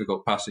it's a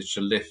difficult passage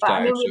to lift But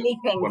out I mean, we're of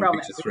leaping 1 from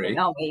Peter 3. everything,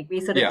 aren't we? We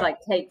sort of Yeah. like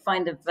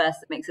find a verse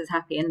that makes us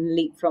happy and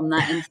leap from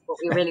that into what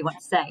we really want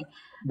to say.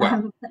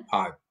 Well,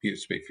 you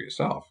speak for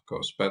yourself, of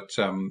course, but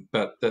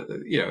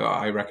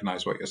I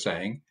recognise what you're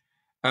saying.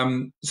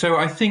 So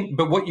I think,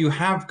 but what you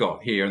have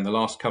got here in the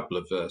last couple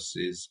of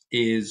verses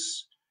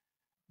is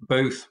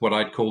both what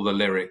I'd call the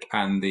lyric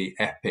and the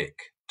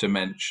epic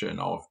dimension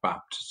of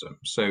baptism.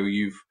 So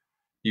you've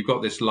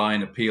got this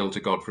line, appeal to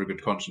God for a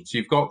good conscience.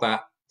 You've got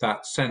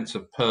that sense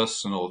of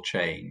personal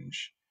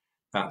change,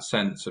 that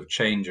sense of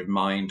change of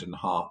mind and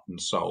heart and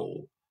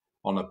soul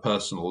on a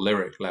personal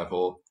lyric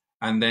level.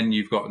 And then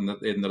you've got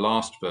in the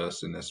last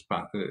verse in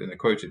the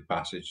quoted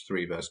passage,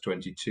 3 verse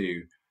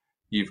 22,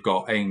 you've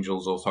got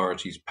angels,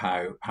 authorities,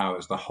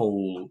 powers, the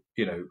whole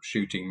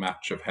shooting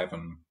match of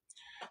heaven.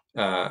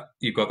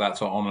 You've got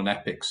that on an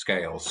epic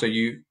scale. So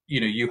you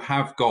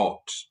have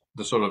got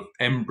the sort of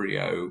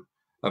embryo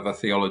of a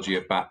theology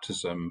of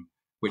baptism,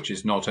 which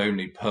is not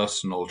only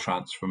personal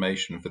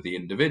transformation for the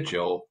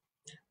individual,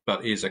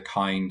 but is a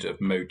kind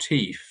of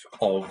motif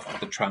of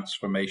the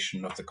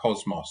transformation of the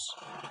cosmos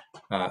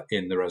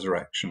in the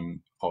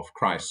resurrection of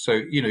Christ. So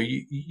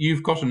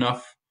you've got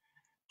enough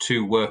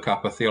to work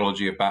up a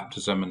theology of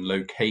baptism and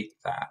locate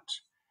that.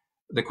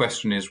 The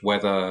question is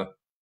whether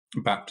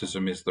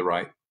baptism is the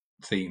right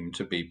theme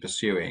to be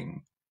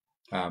pursuing.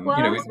 Well,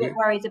 I was a bit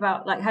worried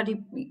about how do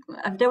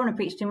I don't want to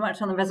preach too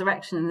much on the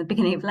resurrection in the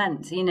beginning of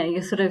Lent.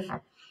 You're sort of,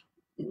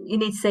 you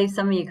need to save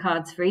some of your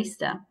cards for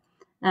Easter.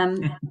 But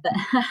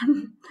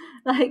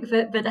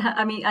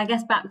I mean, I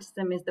guess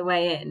baptism is the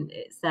way in.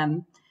 It's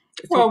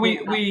well,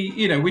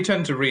 we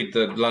tend to read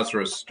the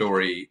Lazarus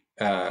story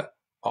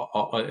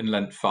in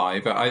Lent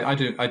 5. I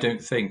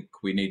don't think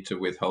we need to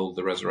withhold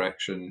the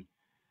resurrection.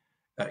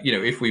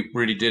 If we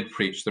really did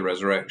preach the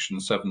resurrection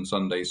 7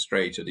 Sundays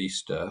straight at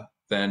Easter,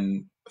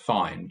 then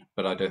fine.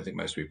 But I don't think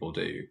most people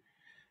do.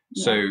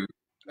 Yeah. So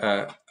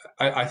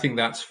I think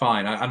that's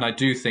fine, and I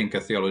do think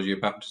a theology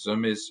of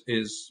baptism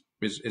is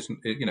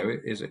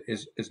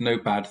no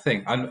bad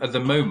thing. And at the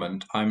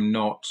moment, I'm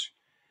not.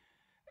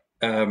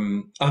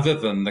 Other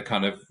than the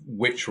kind of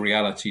which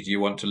reality do you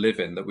want to live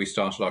in that we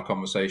started our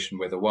conversation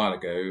with a while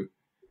ago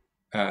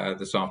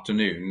this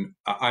afternoon,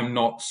 I'm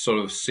not sort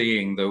of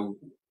seeing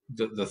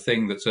the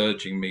thing that's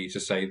urging me to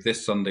say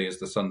this Sunday is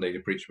the Sunday to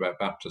preach about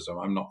baptism.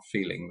 I'm not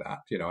feeling that,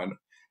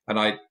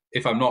 and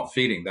if I'm not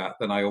feeling that,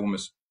 then I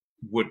almost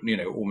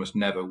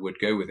never would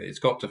go with it. It's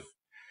got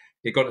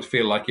to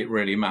feel like it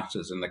really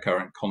matters in the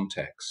current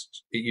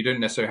context. You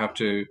don't necessarily have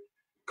to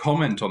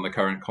comment on the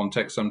current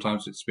context.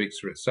 Sometimes it speaks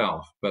for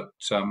itself, but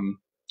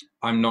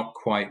I'm not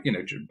quite,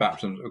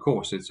 baptism, of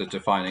course, it's a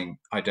defining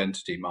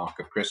identity mark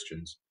of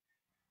Christians.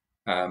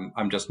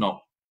 I'm just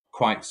not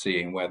quite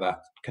seeing where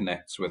that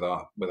connects with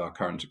our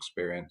current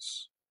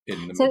experience in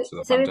the midst of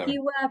the pandemic. So if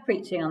you were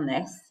preaching on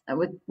this,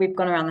 we've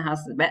gone around the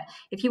houses a bit.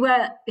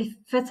 If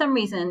for some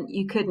reason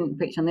you couldn't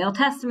preach on the Old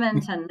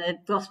Testament and the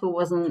gospel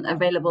wasn't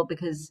available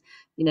because,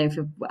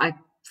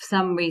 for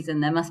some reason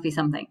there must be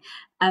something,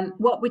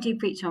 what would you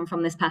preach on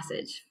from this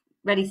passage?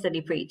 Ready,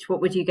 steady, preach.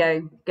 What would you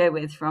go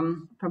with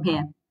from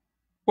here?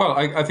 Well,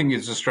 I think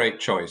it's a straight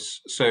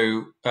choice.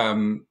 So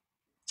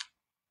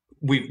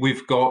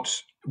we've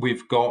got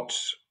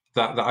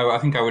that. I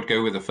think I would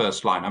go with the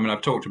first line. I mean,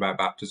 I've talked about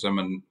baptism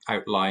and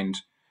outlined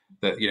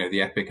that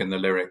the epic and the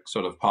lyric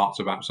sort of parts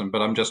of baptism,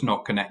 but I'm just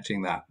not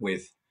connecting that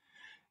with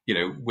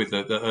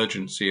the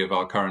urgency of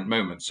our current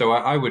moment. So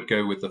I would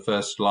go with the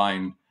first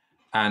line,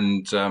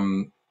 and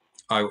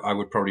I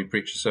would probably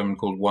preach a sermon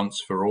called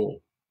 "Once for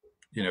All."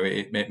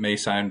 It may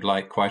sound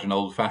like quite an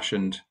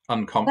old-fashioned,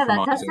 uncompromising,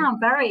 that does sound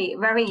very,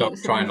 very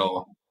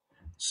doctrinal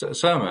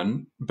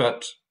sermon,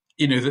 but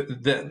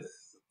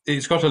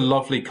it's got a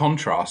lovely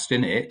contrast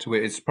in it.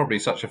 It's probably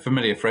such a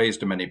familiar phrase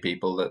to many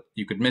people that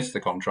you could miss the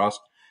contrast.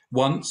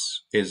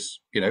 Once is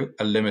a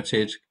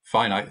limited,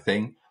 finite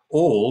thing.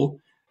 All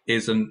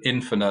is an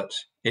infinite,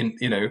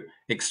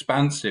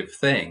 expansive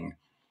thing.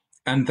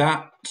 And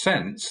that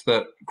sense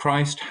that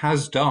Christ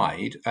has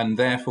died, and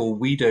therefore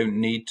we don't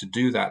need to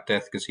do that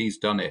death because he's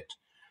done it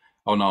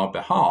on our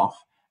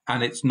behalf.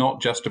 And it's not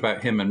just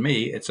about him and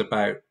me, it's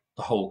about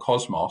the whole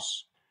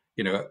cosmos.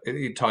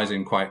 It ties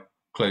in quite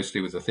closely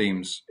with the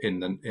themes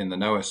in the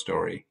Noah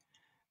story.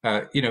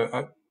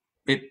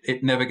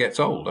 It never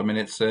gets old. I mean,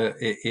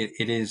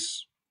 it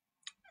is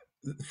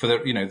for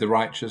the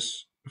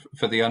righteous,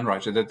 for the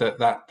unrighteous,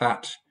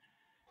 that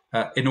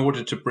in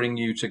order to bring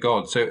you to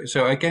God.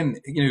 So again,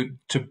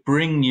 to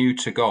bring you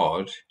to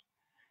God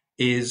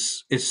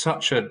is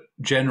such a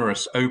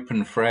generous,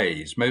 open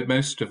phrase.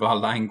 Most of our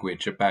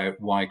language about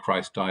why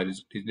Christ died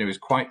is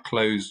quite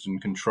closed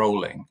and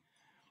controlling.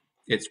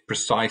 It's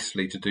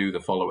precisely to do the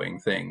following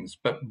things,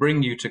 but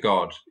bring you to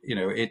God.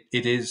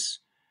 It is.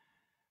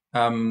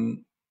 I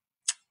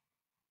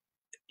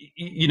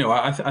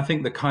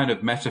think the kind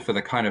of metaphor,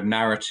 the kind of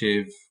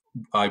narrative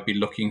I'd be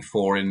looking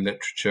for in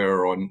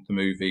literature or in the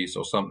movies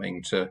or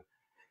something to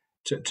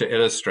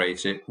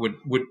illustrate it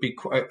would be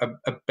quite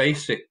a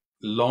basic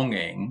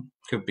longing.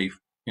 Could be,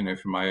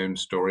 from my own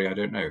story. I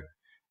don't know.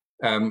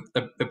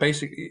 A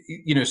basic,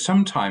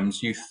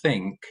 sometimes you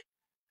think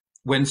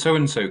when so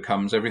and so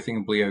comes, everything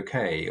will be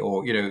okay.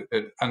 Or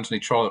Anthony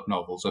Trollope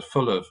novels are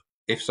full of,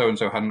 if so and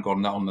so hadn't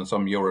gone on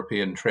some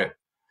European trip,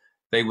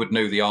 they would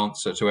know the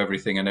answer to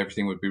everything and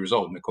everything would be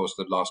resolved. And of course,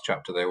 the last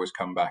chapter, they always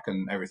come back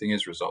and everything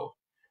is resolved.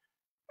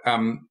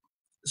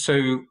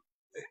 So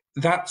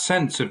that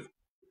sense of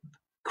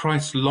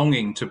Christ's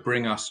longing to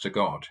bring us to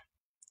God,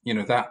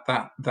 that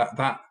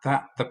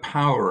the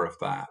power of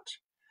that,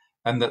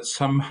 and that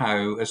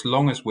somehow, as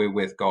long as we're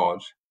with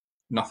God,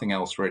 nothing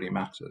else really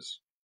matters.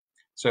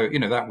 So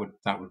that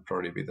would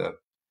probably be the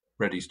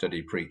ready,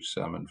 steady, preach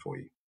sermon for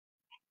you.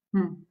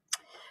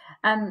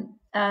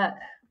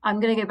 I'm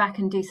going to go back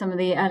and do some of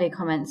the earlier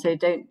comments, so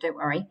don't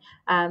worry.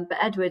 But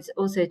Edwards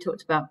also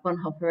talked about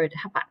Bonhoeffer od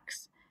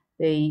hapax,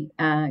 the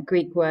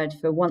Greek word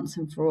for once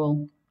and for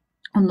all,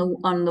 on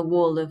the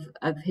wall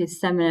of his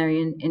seminary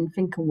in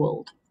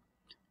Finkenwald.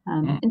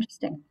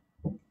 Interesting.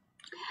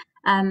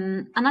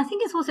 And I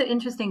think it's also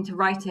interesting to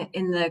write it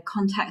in the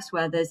context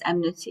where there's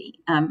enmity,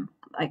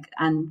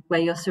 and where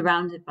you're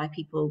surrounded by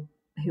people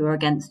who are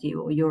against you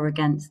or you're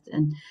against,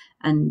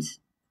 and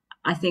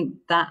I think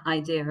that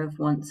idea of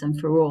once and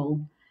for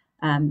all,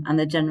 and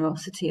the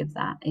generosity of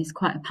that is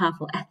quite a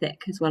powerful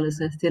ethic as well as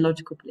a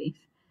theological belief.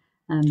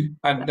 And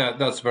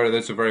that's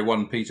a very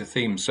 1 Peter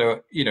theme.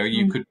 So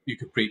you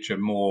could preach a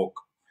more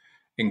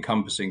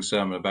encompassing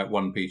sermon about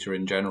 1 Peter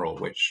in general,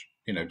 which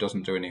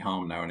doesn't do any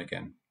harm now and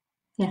again.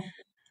 Yeah,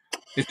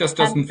 it just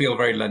doesn't feel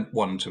very Lent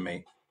 1 to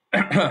me.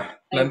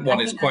 Lent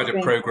 1 is quite a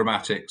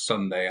programmatic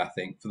Sunday, I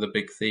think, for the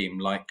big theme,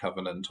 like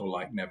covenant or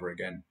like never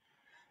again.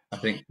 I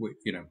think we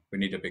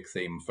need a big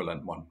theme for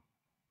Lent 1.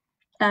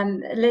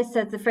 Liz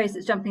said the phrase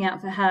that's jumping out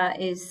for her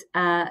is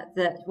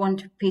that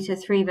 1 Peter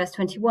 3 verse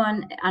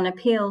 21, an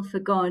appeal for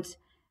God,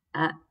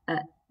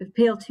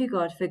 appeal to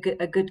God for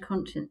a good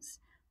conscience.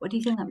 What do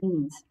you think that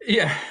means?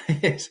 Yeah,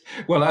 yes.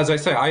 Well, as I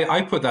say,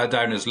 I put that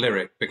down as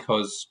lyric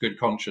because good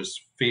conscience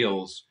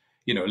feels,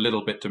 a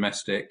little bit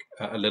domestic,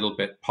 a little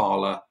bit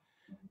parlour,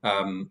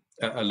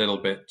 a little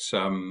bit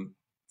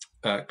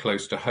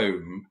close to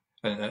home,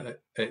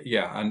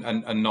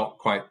 and not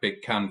quite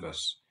big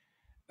canvas.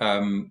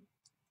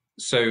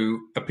 So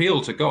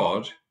appeal to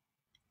God,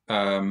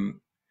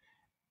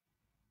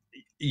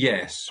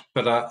 yes,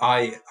 but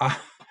I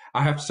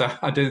have to say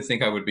I don't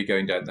think I would be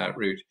going down that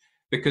route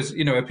because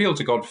appeal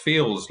to God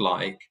feels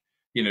like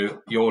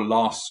your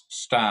last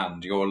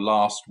stand, your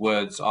last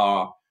words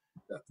are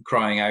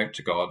crying out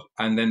to God,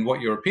 and then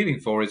what you're appealing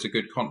for is a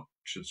good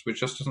conscience, which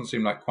just doesn't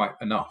seem like quite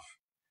enough.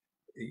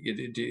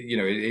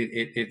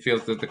 It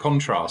feels that the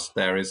contrast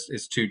there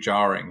is too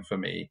jarring for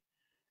me.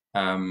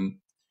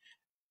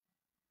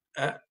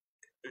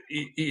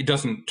 It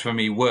doesn't, for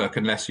me, work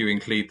unless you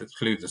include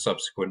the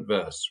subsequent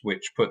verse,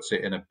 which puts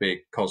it in a big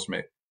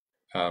cosmic,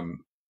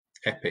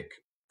 epic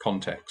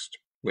context,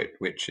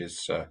 which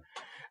is,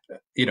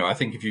 I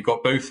think if you've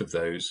got both of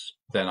those,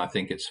 then I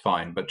think it's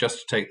fine. But just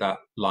to take that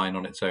line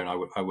on its own,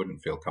 I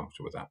wouldn't feel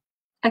comfortable with that.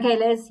 Okay,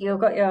 Liz, you've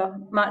got your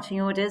marching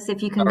orders.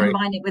 If you can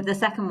combine it with the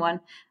second one,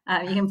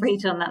 you can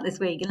preach on that this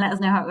week and let us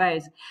know how it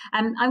goes.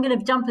 I'm going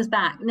to jump us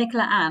back.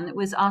 Nicola Ann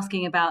was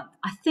asking about,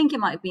 I think it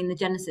might have been the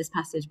Genesis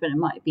passage, but it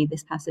might be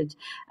this passage,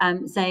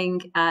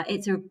 saying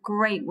it's a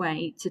great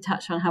way to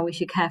touch on how we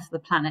should care for the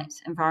planet.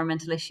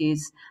 Environmental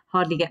issues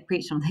hardly get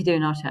preached on. They do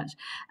in our church.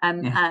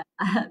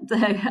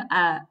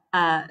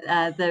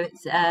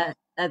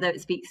 Though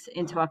it speaks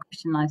into our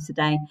Christian lives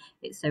today,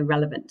 it's so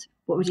relevant.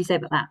 What would you say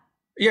about that?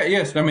 Yeah,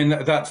 yes. I mean,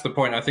 that's the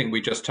point. I think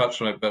we just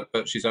touched on it,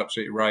 but she's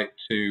absolutely right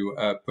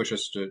to push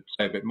us to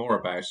say a bit more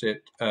about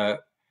it.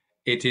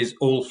 It is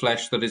all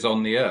flesh that is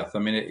on the earth. I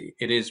mean,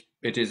 it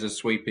is as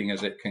sweeping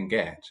as it can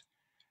get.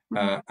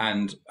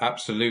 And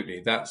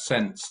absolutely, that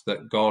sense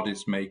that God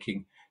is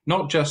making,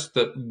 not just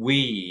that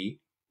we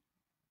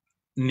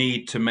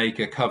need to make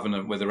a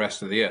covenant with the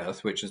rest of the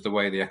earth, which is the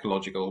way the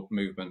ecological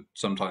movement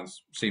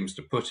sometimes seems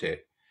to put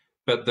it,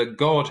 but that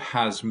God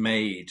has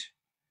made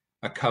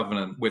a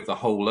covenant with the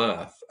whole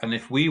earth. And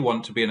if we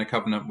want to be in a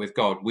covenant with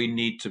God, we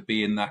need to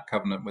be in that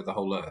covenant with the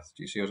whole earth.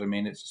 Do you see what I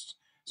mean? It's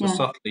a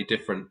subtly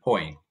different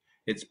point.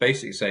 It's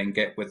basically saying,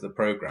 get with the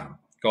program.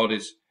 God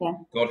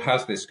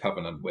has this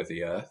covenant with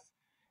the earth.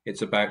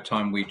 It's about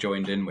time we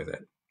joined in with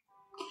it.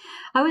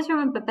 I always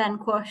remember Ben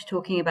Quash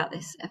talking about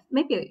this,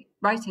 maybe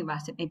writing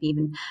about it, maybe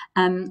even,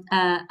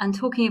 and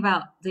talking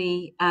about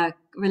the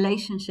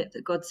relationship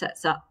that God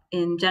sets up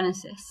in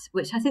Genesis,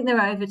 which I think there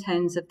are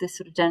overtones of this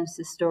sort of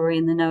Genesis story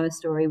and the Noah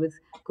story, with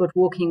God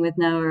walking with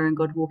Noah and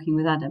God walking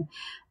with Adam.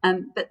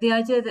 But the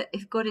idea that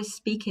if God is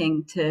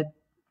speaking to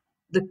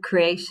the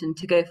creation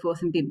to go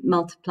forth and be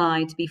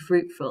multiplied, to be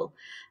fruitful,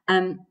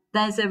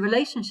 there's a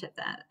relationship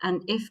there.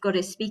 And if God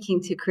is speaking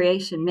to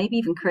creation, maybe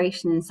even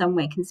creation in some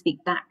way can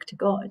speak back to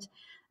God.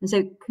 And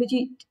so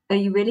are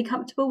you really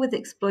comfortable with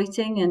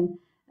exploiting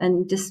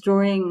and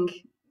destroying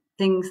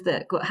things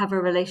that have a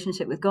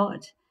relationship with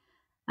God?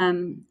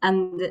 And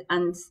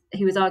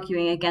he was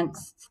arguing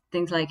against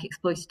things like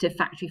exploitative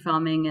factory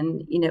farming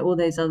and all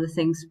those other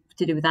things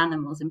to do with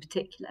animals in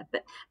particular.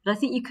 But I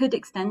think you could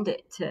extend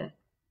it to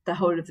the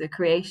whole of the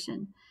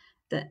creation,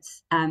 that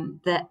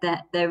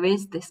there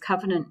is this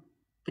covenant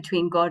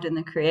between God and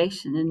the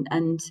creation,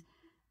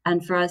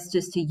 and for us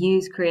just to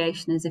use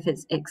creation as if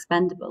it's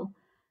expendable,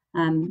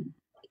 it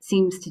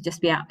seems to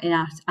just be out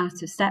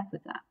of step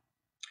with that.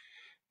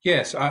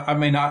 Yes, I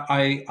mean,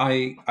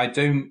 I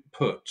don't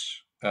put,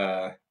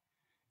 when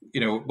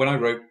I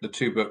wrote the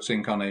two books,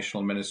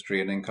 Incarnational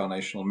Ministry and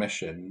Incarnational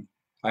Mission,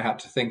 I had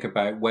to think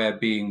about where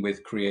being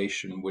with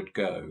creation would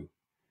go.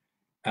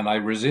 And I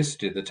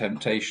resisted the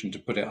temptation to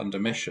put it under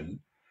mission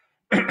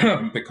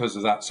because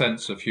of that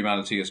sense of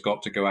humanity has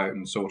got to go out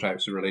and sort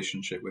out a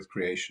relationship with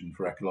creation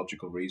for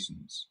ecological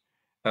reasons.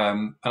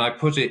 And I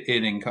put it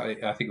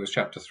I think it was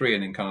chapter 3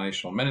 in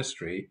Incarnational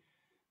Ministry,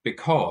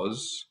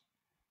 because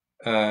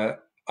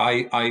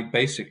I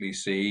basically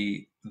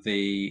see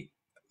the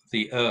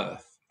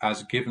earth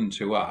as given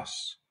to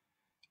us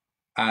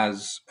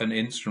as an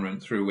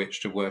instrument through which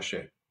to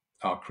worship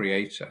our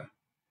Creator.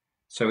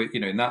 So,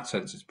 in that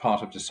sense, it's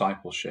part of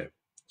discipleship,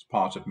 it's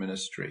part of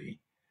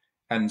ministry.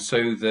 And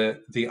so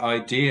the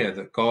idea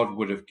that God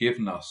would have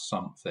given us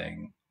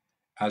something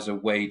as a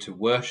way to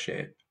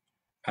worship,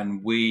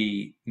 and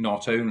we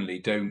not only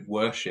don't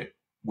worship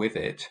with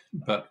it,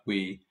 but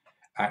we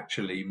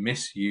actually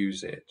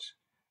misuse it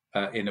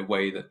in a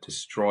way that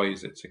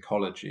destroys its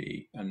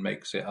ecology and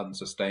makes it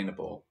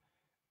unsustainable.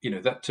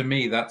 That to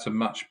me, that's a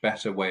much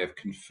better way of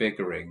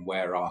configuring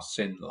where our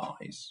sin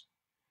lies.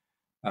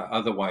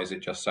 Otherwise,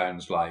 it just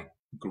sounds like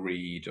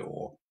greed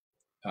or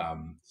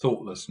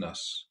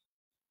thoughtlessness.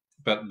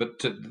 But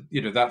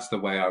that's the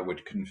way I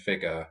would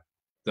configure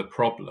the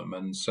problem.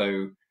 And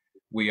so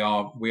we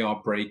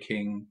are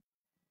breaking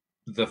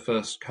the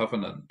first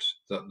covenant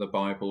that the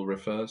Bible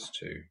refers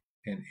to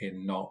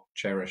in not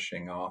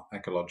cherishing our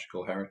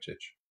ecological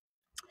heritage.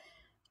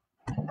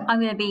 I'm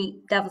going to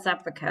be devil's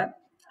advocate.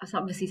 That's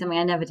obviously something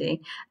I never do.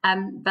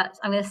 But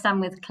I'm going to stand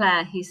with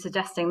Claire, who's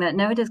suggesting that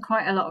Noah does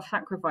quite a lot of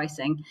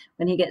sacrificing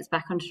when he gets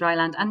back onto dry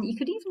land. And you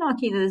could even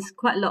argue there's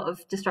quite a lot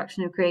of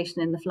destruction of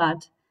creation in the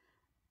flood.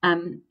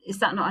 Is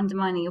that not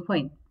undermining your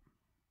point?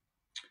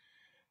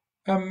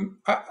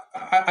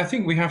 I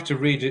think we have to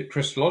read it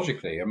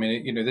Christologically. I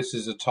mean, this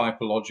is a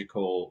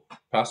typological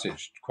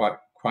passage, quite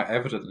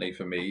evidently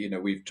for me.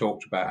 We've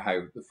talked about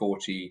how the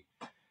 40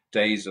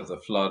 days of the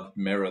flood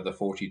mirror the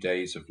 40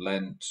 days of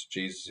Lent.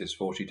 Jesus'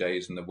 40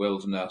 days in the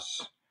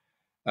wilderness,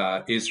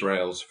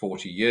 Israel's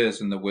 40 years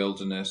in the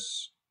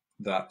wilderness.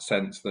 That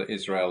sense that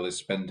Israel is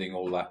spending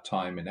all that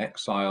time in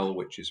exile,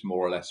 which is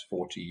more or less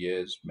 40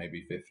 years,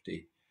 maybe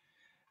 50.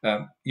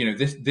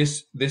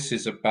 This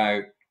is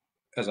about,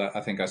 as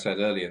I think I said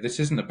earlier, this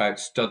isn't about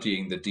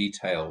studying the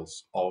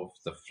details of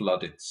the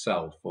flood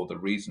itself or the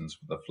reasons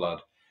for the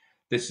flood.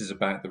 This is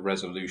about the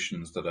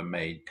resolutions that are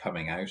made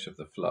coming out of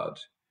the flood.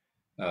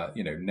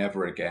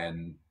 Never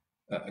again,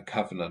 a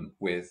covenant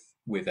with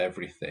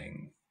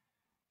everything.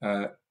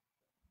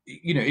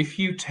 If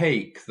you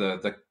take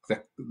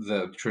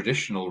the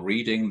traditional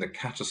reading, the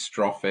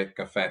catastrophic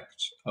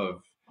effect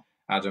of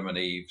Adam and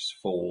Eve's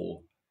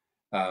fall,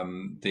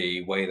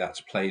 the way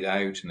that's played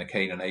out in the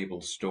Cain and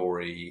Abel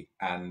story,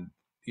 and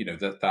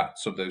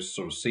those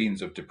sort of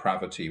scenes of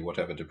depravity,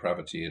 whatever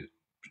depravity it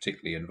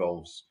particularly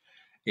involves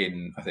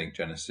in, I think,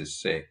 Genesis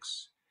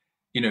 6,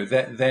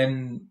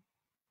 then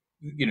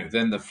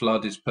the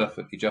flood is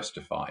perfectly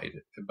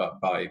justified, but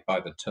by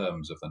the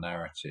terms of the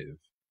narrative,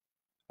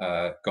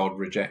 God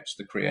rejects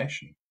the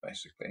creation,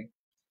 basically.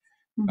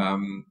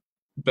 Mm-hmm.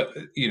 But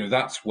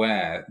that's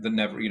where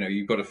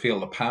you've got to feel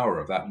the power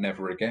of that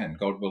never again.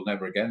 God will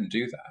never again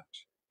do that.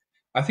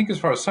 I think as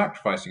far as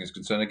sacrificing is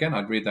concerned, again,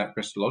 I'd read that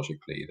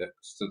Christologically, that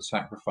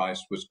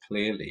sacrifice was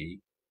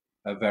clearly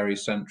a very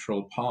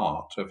central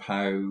part of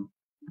how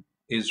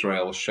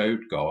Israel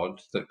showed God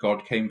that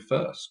God came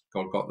first.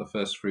 God got the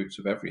first fruits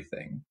of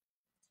everything.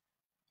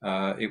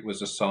 It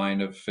was a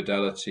sign of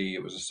fidelity.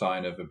 It was a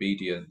sign of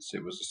obedience.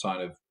 It was a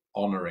sign of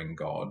honoring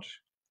God.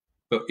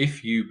 But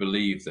if you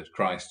believe that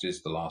Christ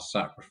is the last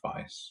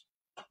sacrifice,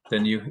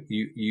 then you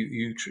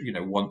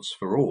once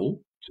for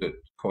all, to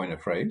coin a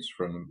phrase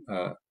from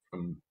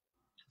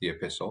the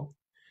epistle,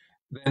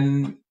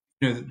 then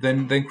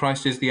then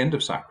Christ is the end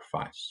of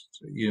sacrifice.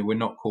 So, we're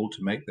not called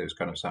to make those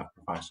kind of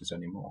sacrifices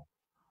anymore.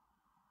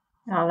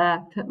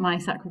 I'll put my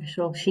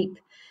sacrificial sheep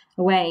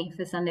away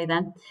for Sunday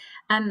then.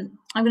 I'm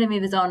going to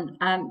move us on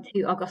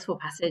to our gospel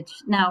passage.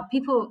 Now,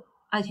 people,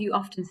 as you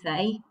often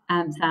say,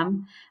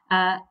 Sam,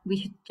 we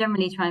should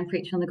generally try and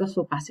preach on the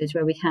gospel passage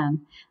where we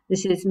can.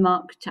 This is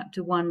Mark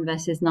chapter 1,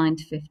 verses 9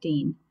 to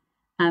 15.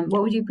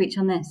 What would you preach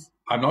on this?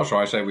 I'm not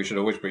sure I say we should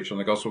always preach on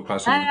the gospel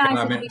passage. I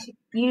said we should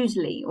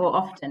usually or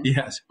often.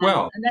 Yes.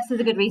 Well, unless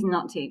there's a good reason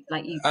not to,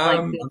 like you like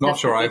I'm the not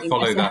sure obsessive I reading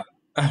follow list. that.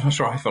 I'm not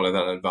sure I follow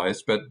that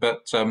advice, but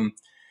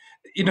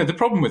the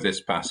problem with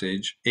this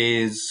passage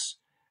is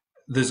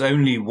there's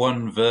only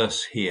one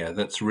verse here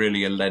that's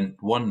really a Lent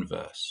 1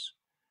 verse,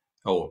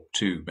 or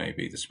 2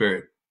 maybe. The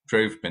Spirit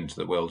drove him into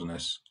the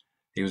wilderness.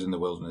 He was in the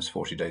wilderness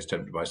 40 days,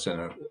 tempted by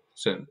Satan.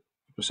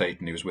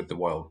 He was with the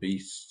wild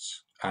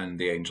beasts, and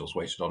the angels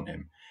waited on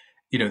him.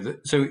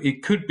 So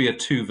it could be a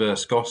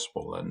 2-verse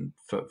gospel, and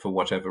for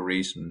whatever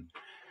reason,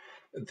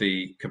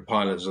 the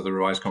compilers of the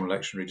Revised Common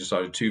Lectionary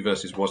decided 2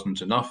 verses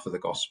wasn't enough for the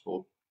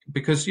gospel,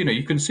 because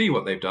you can see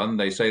what they've done.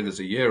 They say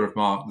there's a year of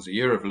Mark, there's a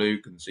year of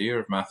Luke, and there's a year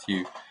of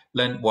Matthew.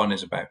 Lent 1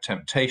 is about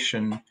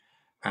temptation,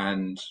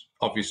 and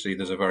obviously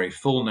there's a very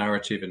full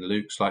narrative in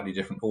Luke, slightly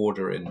different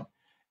order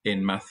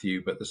in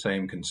Matthew, but the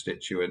same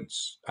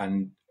constituents.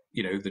 And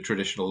the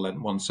traditional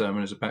Lent 1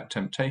 sermon is about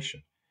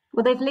temptation.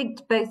 Well, they've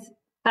linked both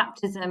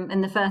baptism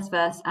in the first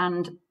verse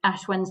and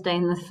Ash Wednesday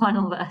in the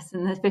final verse,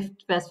 in the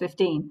verse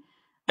 15.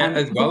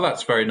 Well,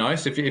 that's very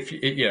nice if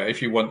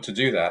you want to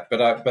do that,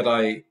 but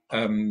I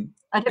don't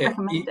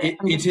recommend it.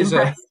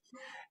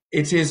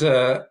 it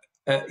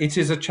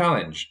is a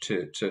challenge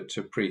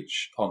to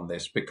preach on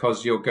this,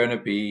 because you're going to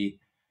be,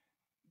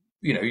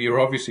 you're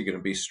obviously going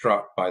to be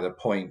struck by the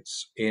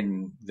points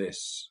in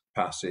this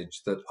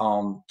passage that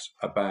aren't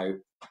about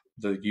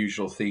the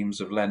usual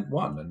themes of Lent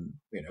 1. And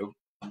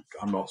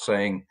I'm not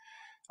saying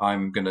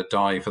I'm going to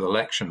die for the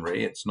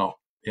lectionary. It's not,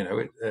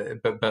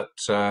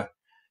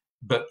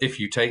 but if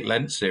you take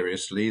Lent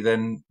seriously,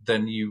 then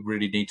you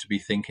really need to be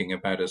thinking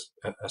about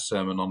a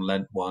sermon on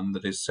Lent 1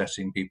 that is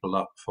setting people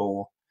up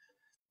for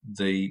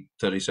the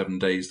 37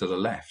 days that are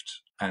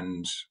left.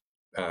 And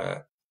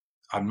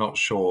I'm not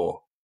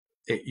sure,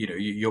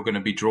 you're going to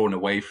be drawn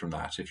away from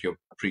that if you're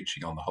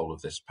preaching on the whole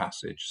of this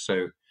passage.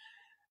 So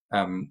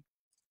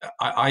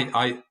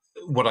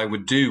what I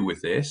would do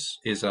with this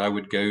is I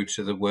would go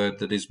to the word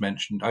that is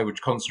mentioned. I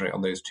would concentrate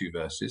on those 2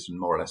 verses and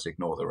more or less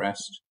ignore the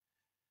rest.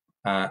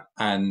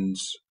 And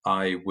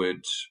I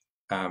would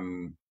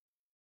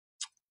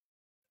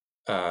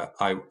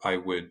I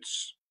would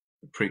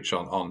preach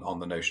on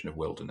the notion of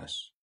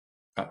wilderness.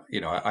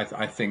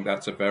 I think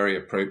that's a very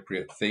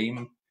appropriate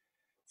theme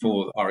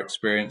for our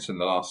experience in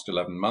the last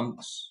 11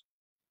 months.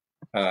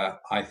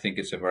 I think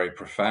it's a very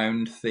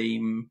profound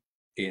theme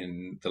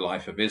in the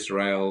life of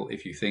Israel.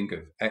 If you think of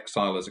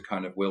exile as a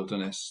kind of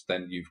wilderness,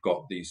 then you've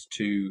got these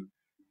 2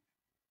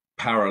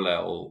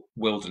 parallel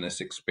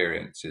wilderness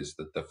experiences,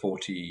 that the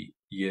 40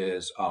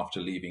 years after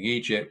leaving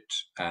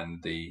Egypt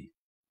and the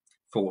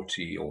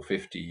 40 or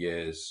 50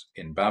 years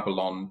in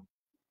Babylon.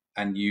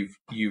 And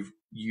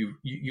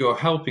you're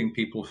helping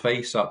people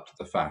face up to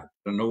the fact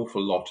that an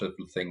awful lot of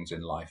things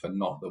in life are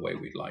not the way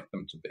we'd like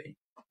them to be.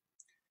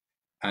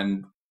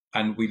 And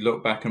we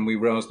look back and we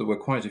realize there were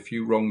quite a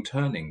few wrong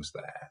turnings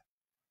there.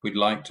 We'd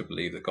like to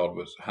believe that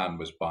God's hand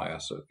was by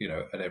us,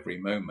 at every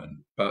moment.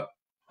 But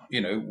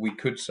we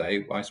could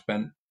say I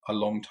spent a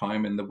long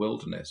time in the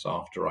wilderness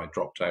after I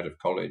dropped out of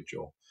college,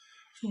 or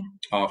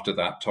after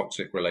that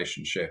toxic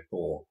relationship,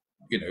 or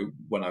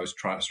when I was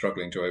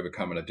struggling to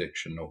overcome an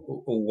addiction,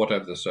 or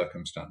whatever the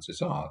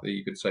circumstances are.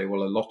 You could say,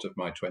 well, a lot of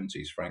my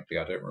 20s, frankly,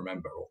 I don't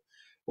remember,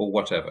 or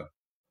whatever.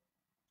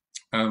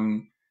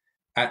 And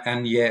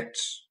yet,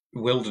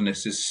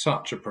 wilderness is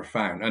such a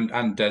profound,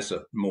 and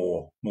desert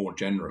more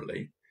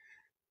generally,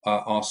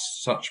 are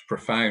such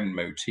profound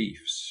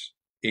motifs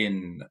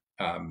in.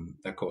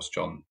 Of course,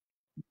 John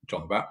the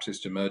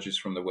Baptist emerges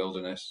from the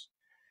wilderness.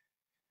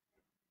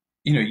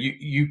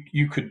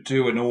 You could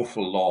do an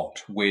awful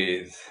lot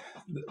with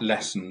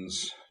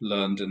lessons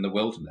learned in the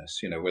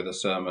wilderness. With a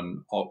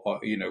sermon,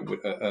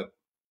 with a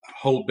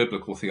whole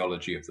biblical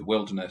theology of the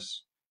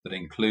wilderness that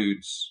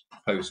includes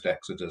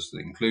post-Exodus,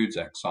 that includes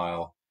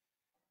exile,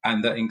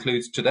 and that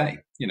includes today.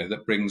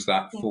 That brings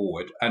that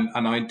forward.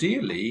 And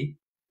ideally,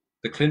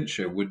 the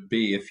clincher would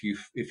be if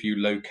you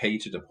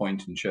located a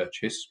point in church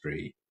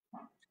history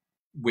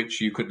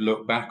which you could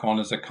look back on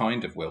as a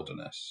kind of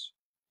wilderness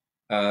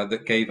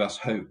that gave us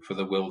hope for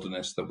the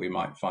wilderness that we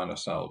might find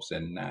ourselves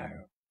in now.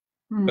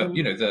 But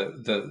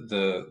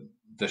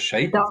the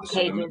shape Dark of the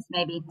sermon, Ages,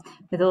 maybe,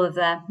 with all of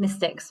the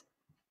mystics.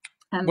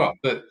 Well,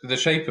 the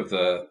shape of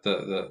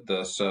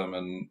the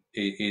sermon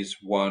is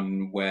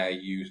one where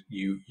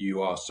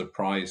you are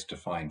surprised to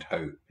find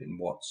hope in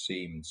what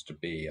seems to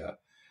be a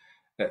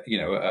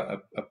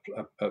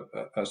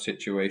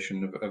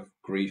situation of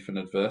grief and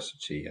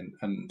adversity,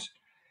 and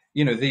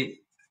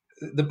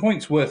the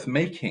point's worth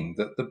making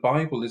that the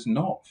Bible is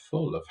not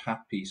full of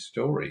happy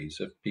stories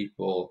of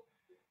people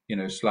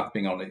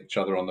slapping on each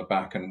other on the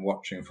back and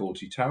watching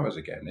Fawlty Towers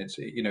again.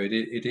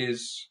 It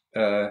is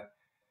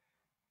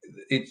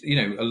it's,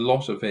 a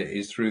lot of it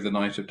is through the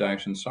night of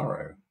doubt and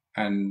sorrow,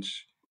 and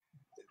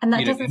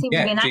that doesn't and seem to be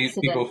yet an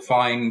people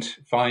accident.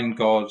 find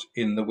God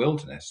in the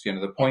wilderness.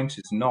 The point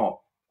is not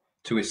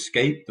to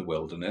escape the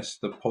wilderness.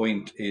 The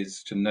point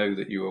is to know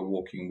that you are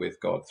walking with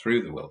God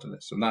through the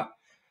wilderness, and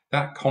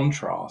that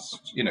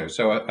contrast.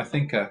 So I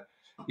think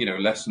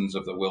lessons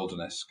of the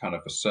wilderness kind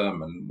of a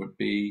sermon would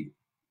be,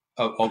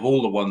 of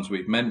all the ones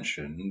we've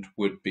mentioned,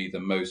 would be the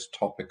most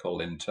topical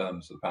in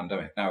terms of the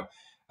pandemic. Now,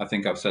 I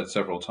think I've said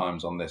several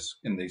times on this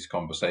in these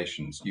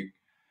conversations,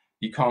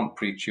 you can't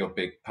preach your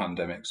big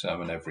pandemic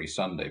sermon every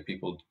Sunday.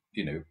 People,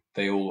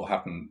 they all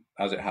happen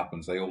as it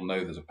happens. They all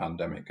know there's a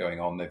pandemic going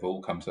on. They've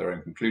all come to their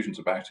own conclusions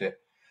about it.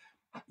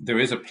 There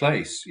is a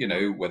place,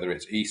 whether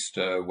it's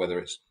Easter, whether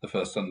it's the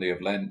first Sunday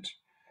of Lent,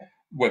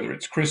 whether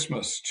it's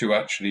Christmas, to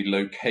actually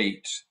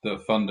locate the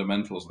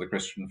fundamentals of the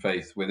Christian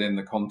faith within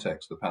the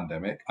context of the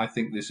pandemic. I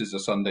think this is a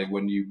Sunday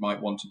when you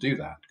might want to do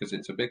that, because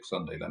it's a big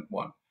Sunday, Lent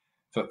one,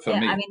 for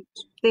Yeah, me.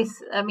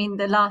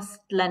 the last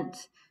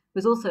Lent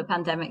was also a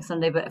pandemic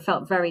Sunday, but it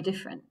felt very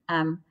different.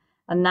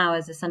 And now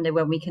is a Sunday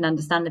when we can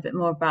understand a bit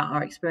more about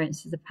our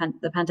experiences of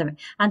the pandemic.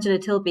 Angela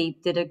Tilby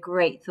did a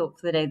great thought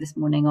for the day this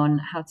morning on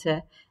how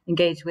to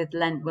engage with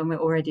Lent when we're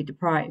already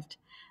deprived,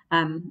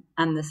 and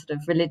the sort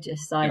of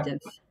religious side Yeah.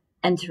 of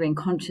entering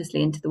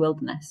consciously into the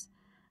wilderness.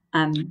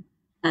 And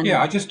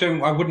Yeah,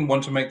 I wouldn't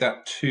want to make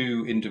that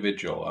too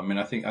individual. I mean,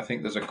 I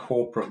think there's a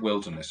corporate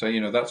wilderness.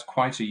 So, that's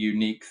quite a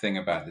unique thing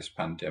about this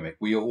pandemic.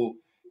 We all,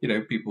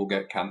 people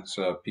get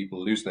cancer,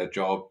 people lose their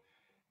job.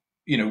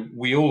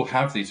 We all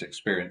have these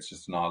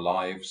experiences in our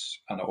lives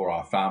or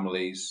our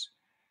families.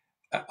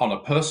 On a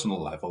personal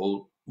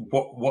level,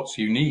 what's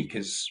unique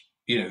is,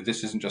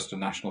 this isn't just a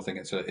national thing,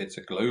 it's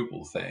a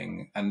global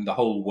thing, and the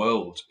whole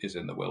world is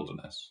in the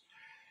wilderness.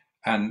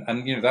 And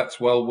that's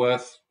well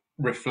worth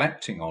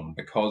reflecting on,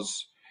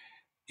 because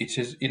it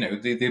is,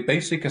 the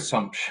basic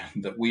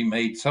assumption that we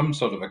made some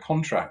sort of a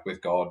contract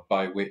with God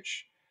by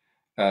which,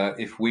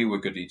 if we were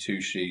goody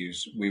two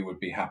shoes, we would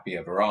be happy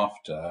ever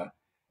after,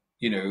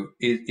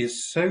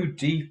 is so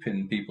deep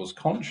in people's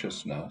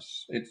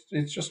consciousness.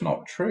 It's just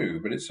not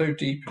true, but it's so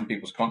deep in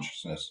people's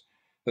consciousness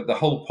that the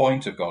whole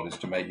point of God is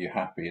to make you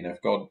happy. And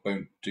if God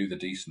won't do the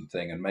decent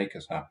thing and make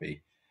us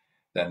happy,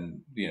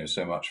 then,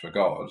 so much for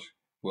God.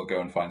 We'll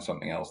go and find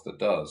something else that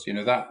does.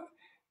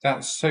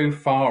 That's so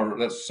far.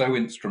 That's so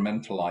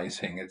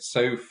instrumentalizing. It's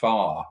so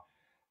far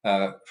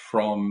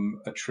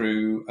from a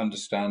true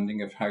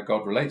understanding of how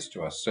God relates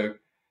to us. So,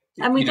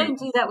 And we don't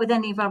do that with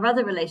any of our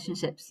other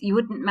relationships. You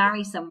wouldn't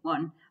marry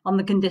someone on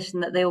the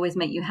condition that they always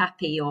make you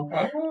happy, or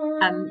well,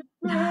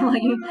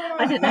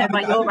 I don't know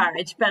about your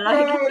marriage, but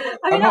like, I mean,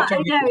 I'm not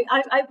talking.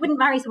 I wouldn't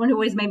marry someone who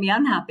always made me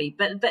unhappy.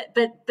 But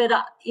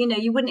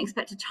you wouldn't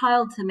expect a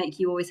child to make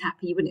you always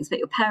happy. You wouldn't expect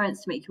your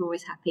parents to make you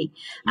always happy,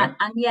 No.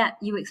 and yet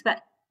you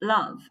expect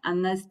love.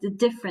 And there's the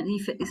difference.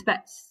 You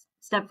expect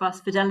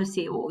steadfast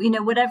fidelity, or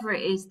whatever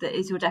it is that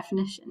is your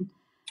definition.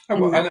 Oh,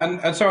 well,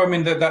 and so I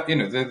mean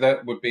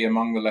that would be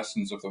among the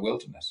lessons of the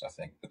wilderness. I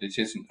think that it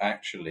isn't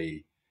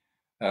actually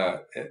uh,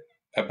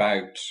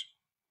 about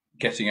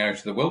getting out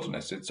of the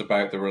wilderness. It's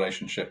about the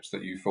relationships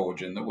that you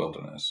forge in the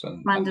wilderness.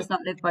 Man does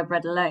not live by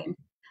bread alone.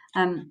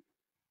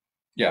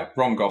 Yeah,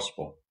 wrong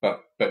gospel,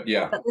 but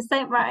yeah. But the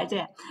same right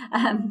idea.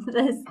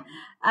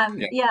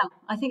 Yeah,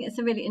 I think it's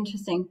a really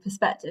interesting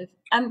perspective.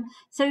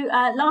 So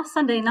last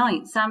Sunday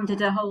night, Sam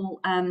did a whole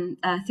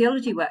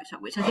theology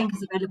workshop, which I think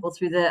is available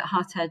through the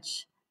Heart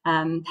Edge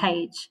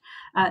page,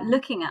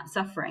 looking at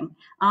suffering.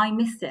 I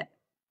missed it.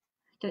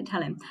 Don't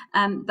tell him.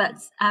 But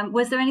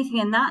was there anything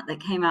in that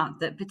came out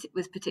that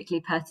was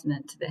particularly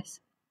pertinent to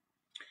this?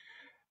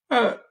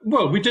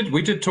 Well, we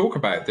did talk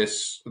about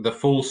this, the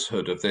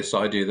falsehood of this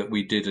idea that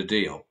we did a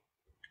deal,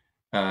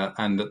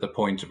 and that the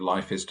point of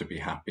life is to be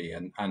happy,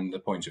 and the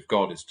point of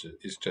God is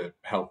to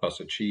help us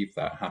achieve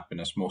that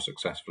happiness more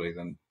successfully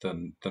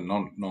than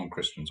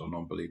non-Christians or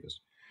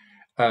non-believers.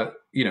 I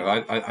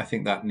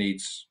think that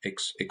needs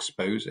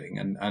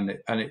exposing,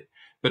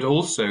 but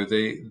also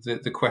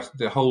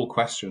the whole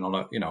question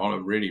on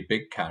a really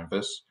big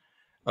canvas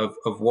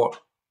of what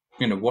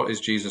is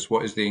Jesus,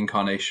 what is the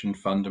incarnation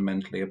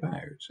fundamentally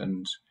about,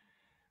 and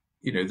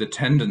the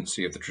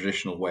tendency of the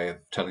traditional way of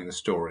telling the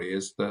story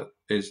is that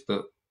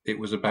it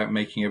was about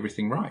making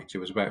everything right. It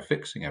was about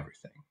fixing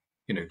everything.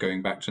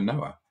 Going back to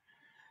Noah.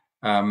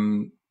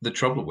 The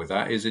trouble with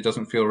that is it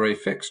doesn't feel very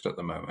fixed at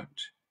the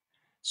moment.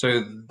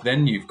 So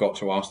then you've got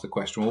to ask the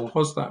question, well,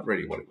 was that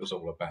really what it was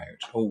all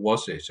about? Or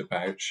was it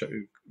about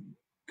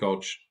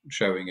God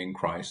showing in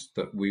Christ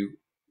that we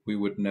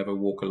would never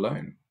walk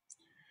alone?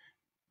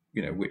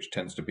 Which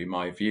tends to be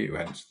my view,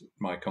 hence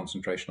my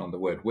concentration on the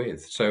word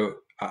with. So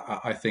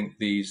I think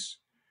these,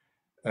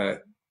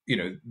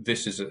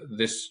 this is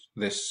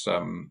this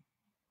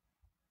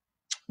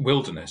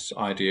wilderness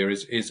idea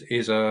is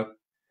a,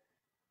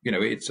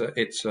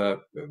 it's a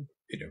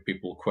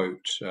people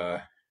quote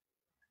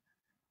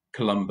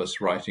Columbus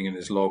writing in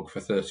his log, for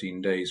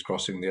 13 days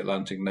crossing the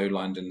Atlantic, no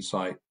land in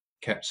sight,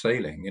 kept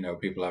sailing.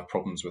 People have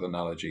problems with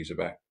analogies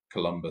about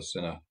Columbus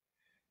in a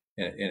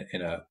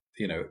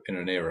in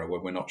an era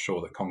where we're not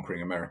sure that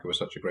conquering America was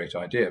such a great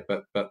idea.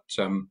 But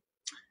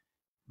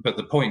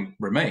the point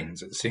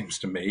remains, it seems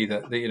to me,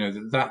 that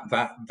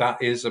that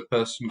is a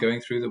person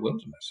going through the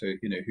wilderness,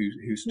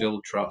 who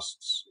still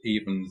trusts,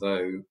 even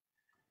though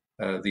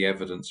the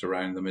evidence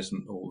around them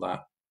isn't all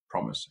that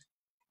promising.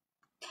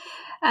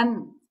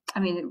 I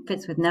mean, it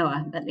fits with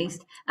Noah at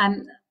least.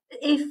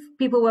 If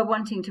people were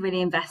wanting to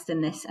really invest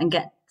in this and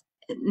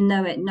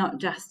know it not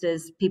just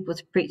as people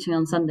preaching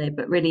on Sunday,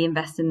 but really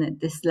invest in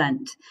it this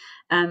Lent,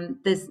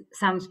 there's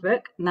Sam's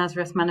book,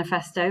 Nazareth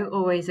Manifesto,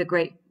 always a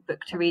great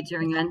book to read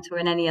during Lent or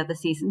in any other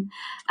season.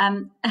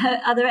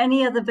 Are there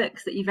any other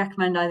books that you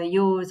recommend, either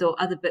yours or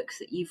other books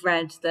that you've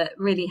read, that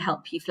really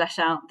help you flesh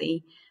out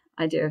the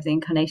idea of the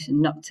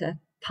incarnation, not to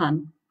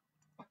pun?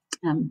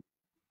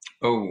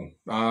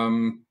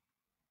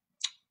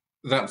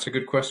 That's a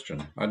good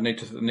question. I'd need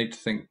to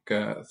think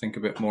a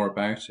bit more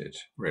about it,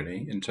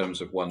 really, in terms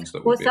of ones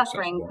that would be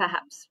suffering, accessible.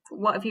 perhaps.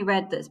 What have you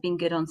read that's been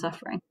good on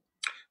suffering?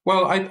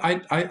 Well,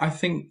 I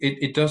think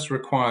it does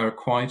require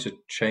quite a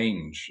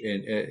change.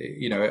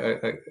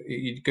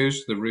 It goes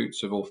to the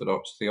roots of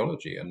Orthodox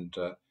theology, and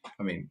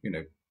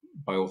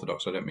by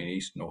Orthodox I don't mean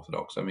Eastern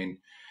Orthodox. I mean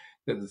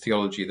the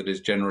theology that is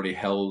generally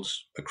held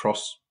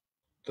across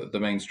the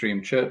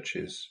mainstream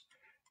churches.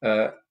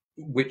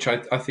 Which I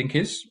think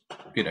is,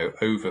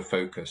 over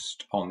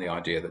focused on the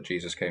idea that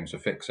Jesus came to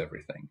fix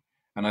everything.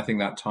 And I think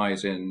that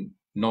ties in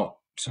not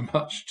so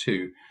much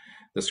to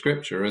the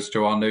scripture as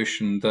to our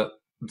notion that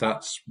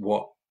that's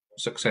what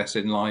success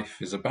in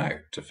life is about,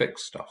 to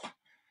fix stuff.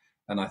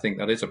 And I think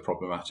that is a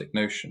problematic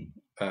notion.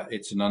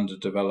 It's an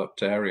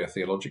underdeveloped area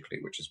theologically,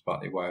 which is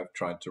partly why I've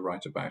tried to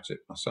write about it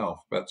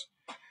myself. But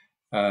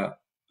I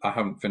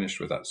haven't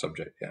finished with that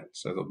subject yet,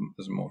 so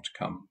there's more to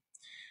come.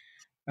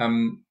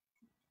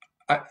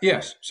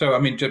 Yes. So, I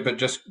mean, but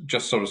just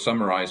sort of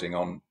summarising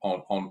on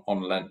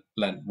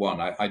Lent 1,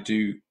 I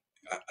do.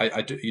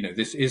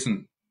 This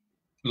isn't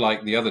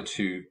like the other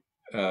 2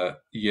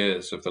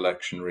 years of the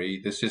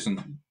lectionary. This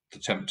isn't the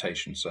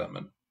temptation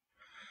sermon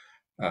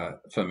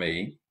for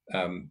me.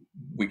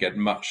 We get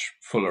much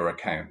fuller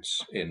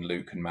accounts in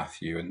Luke and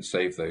Matthew, and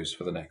save those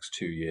for the next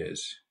 2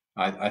 years.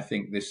 I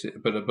think this,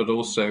 but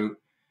also.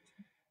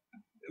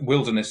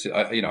 Wilderness,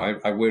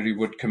 I really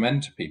would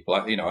commend to people.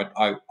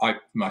 I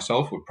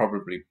myself would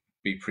probably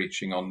be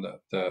preaching on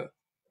the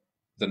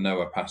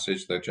Noah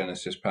passage, the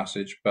Genesis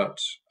passage, but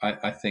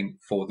I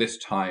think for this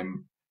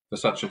time, for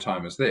such a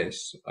time as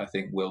this, I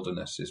think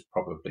wilderness is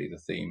probably the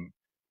theme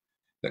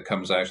that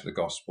comes out of the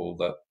gospel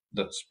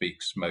that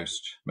speaks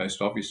most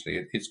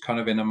obviously. It's kind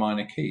of in a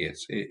minor key.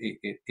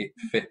 It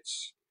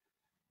fits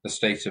the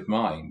state of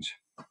mind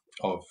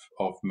of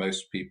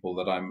most people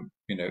that I'm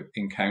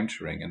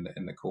encountering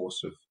in the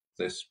course of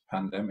this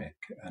pandemic,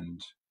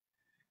 and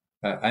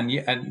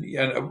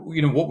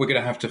what we're going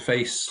to have to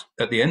face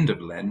at the end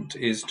of Lent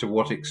is to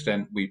what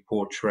extent we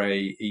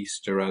portray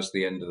Easter as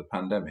the end of the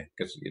pandemic,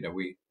 because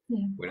we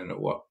don't know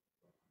what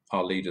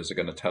our leaders are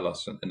going to tell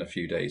us in a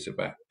few days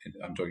about.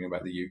 I'm talking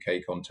about the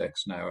UK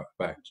context now,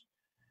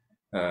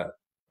 about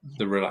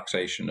the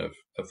relaxation of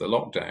the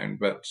lockdown,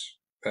 but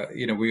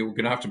we're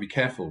going to have to be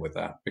careful with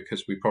that,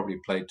 because we probably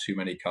played too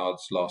many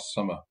cards last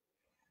summer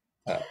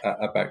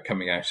about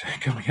coming out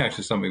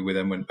of something we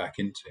then went back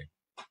into.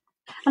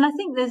 And I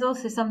think there's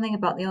also something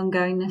about the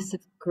ongoingness of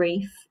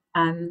grief.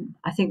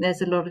 I think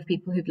there's a lot of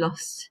people who've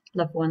lost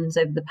loved ones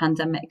over the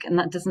pandemic, and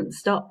that doesn't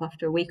stop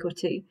after a week or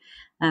two.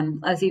 I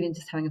was even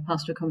just having a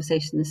pastoral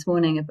conversation this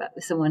morning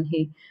with someone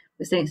who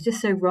was saying it's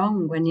just so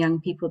wrong when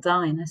young people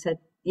die. And I said,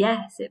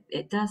 yes,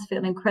 it does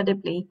feel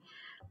incredibly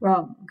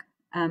wrong.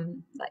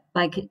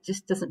 Like it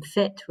just doesn't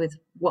fit with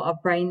what our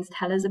brains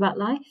tell us about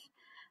life.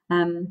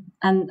 And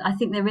I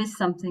think there is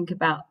something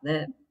about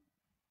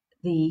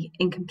the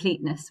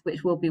incompleteness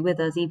which will be with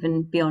us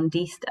even beyond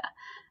Easter.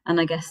 And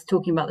I guess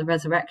talking about the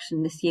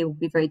resurrection this year will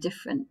be very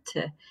different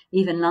to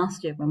even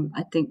last year, when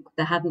I think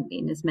there hadn't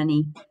been as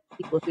many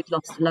people who'd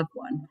lost a loved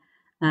one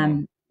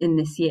in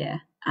this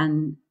year.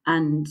 And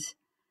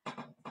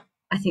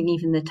I think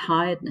even the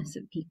tiredness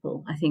of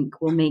people, I think,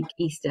 will make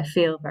Easter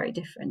feel very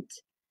different.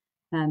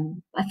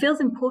 It feels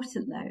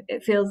important, though.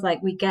 It feels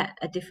like we get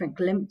a different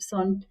glimpse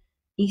on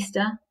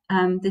Easter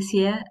this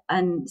year,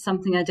 and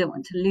something I don't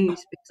want to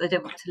lose, because I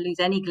don't want to lose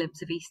any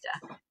glimpse of Easter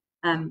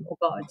or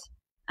God.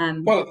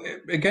 Well,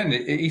 again,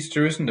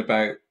 Easter isn't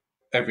about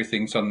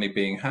everything suddenly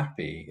being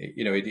happy.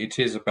 It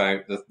is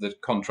about the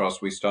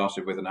contrast we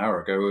started with an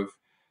hour ago of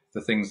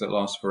the things that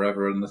last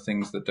forever and the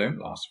things that don't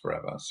last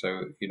forever.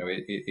 So,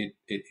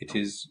 it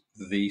is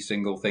the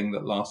single thing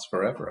that lasts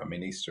forever. I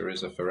mean, Easter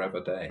is a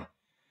forever day.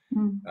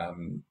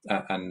 And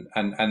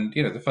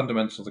the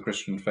fundamentals of the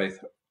Christian faith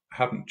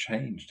haven't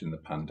changed in the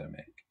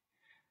pandemic.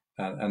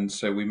 And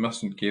so we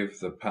mustn't give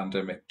the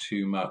pandemic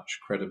too much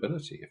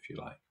credibility, if you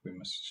like. We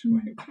must,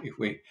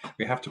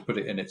 we have to put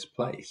it in its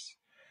place,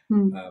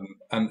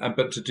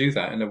 but to do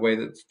that in a way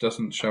that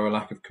doesn't show a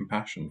lack of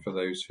compassion for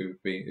those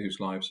whose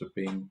lives have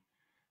been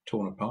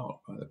torn apart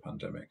by the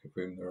pandemic, of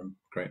whom there are a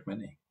great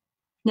many.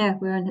 Yeah,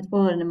 we're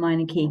all in a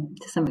minor key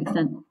to some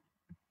extent.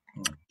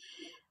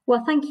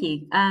 Well, thank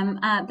you.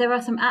 There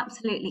are some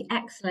absolutely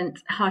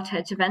excellent Heart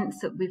Edge events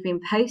that we've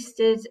been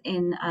posted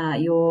in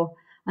your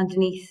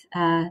underneath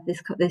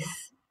this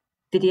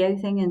video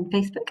thing in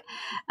Facebook,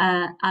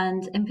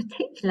 and in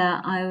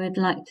particular, I would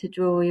like to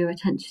draw your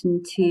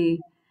attention to.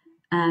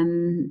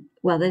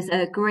 Well, there's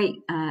a great,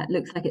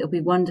 looks like it'll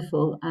be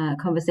wonderful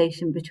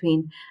conversation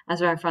between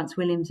Azariah France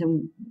Williams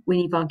and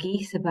Winnie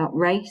Varghese about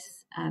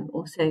race.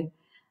 Also,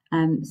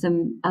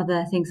 some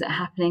other things that are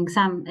happening.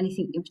 Sam,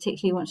 anything in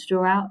particular you want to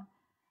draw out?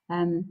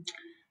 Um,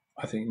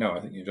 I think no, I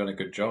think you've done a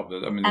good job.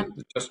 I mean, and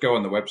just go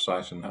on the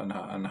website and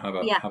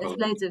yeah, have a there's look.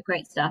 loads of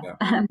great stuff. Yeah,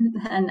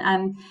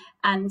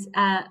 And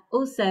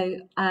also,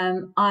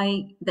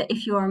 that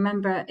if you're a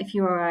member, if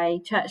you're a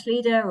church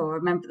leader or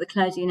a member of the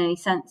clergy in any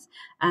sense,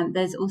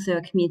 there's also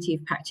a community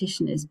of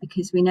practitioners,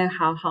 because we know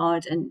how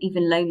hard and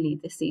even lonely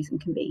this season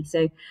can be.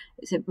 So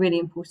it's really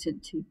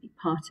important to be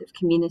part of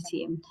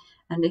community.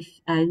 And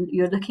if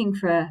you're looking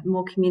for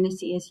more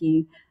community as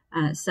you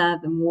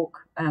serve and walk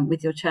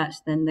with your church,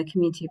 then the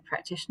community of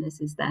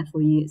practitioners is there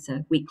for you. It's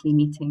a weekly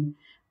meeting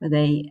where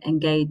they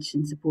engage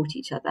and support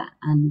each other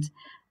and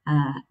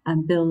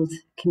build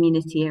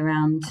community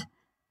around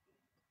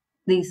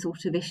these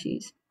sort of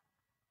issues.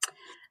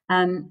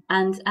 And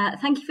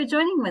thank you for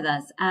joining with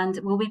us. And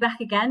we'll be back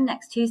again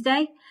next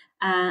Tuesday.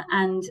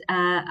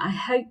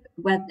 I hope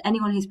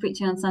anyone who's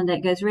preaching on Sunday,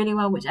 it goes really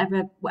well,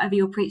 whatever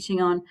you're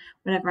preaching on,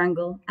 whatever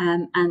angle.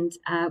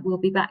 We'll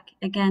be back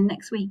again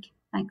next week.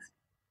 Thanks.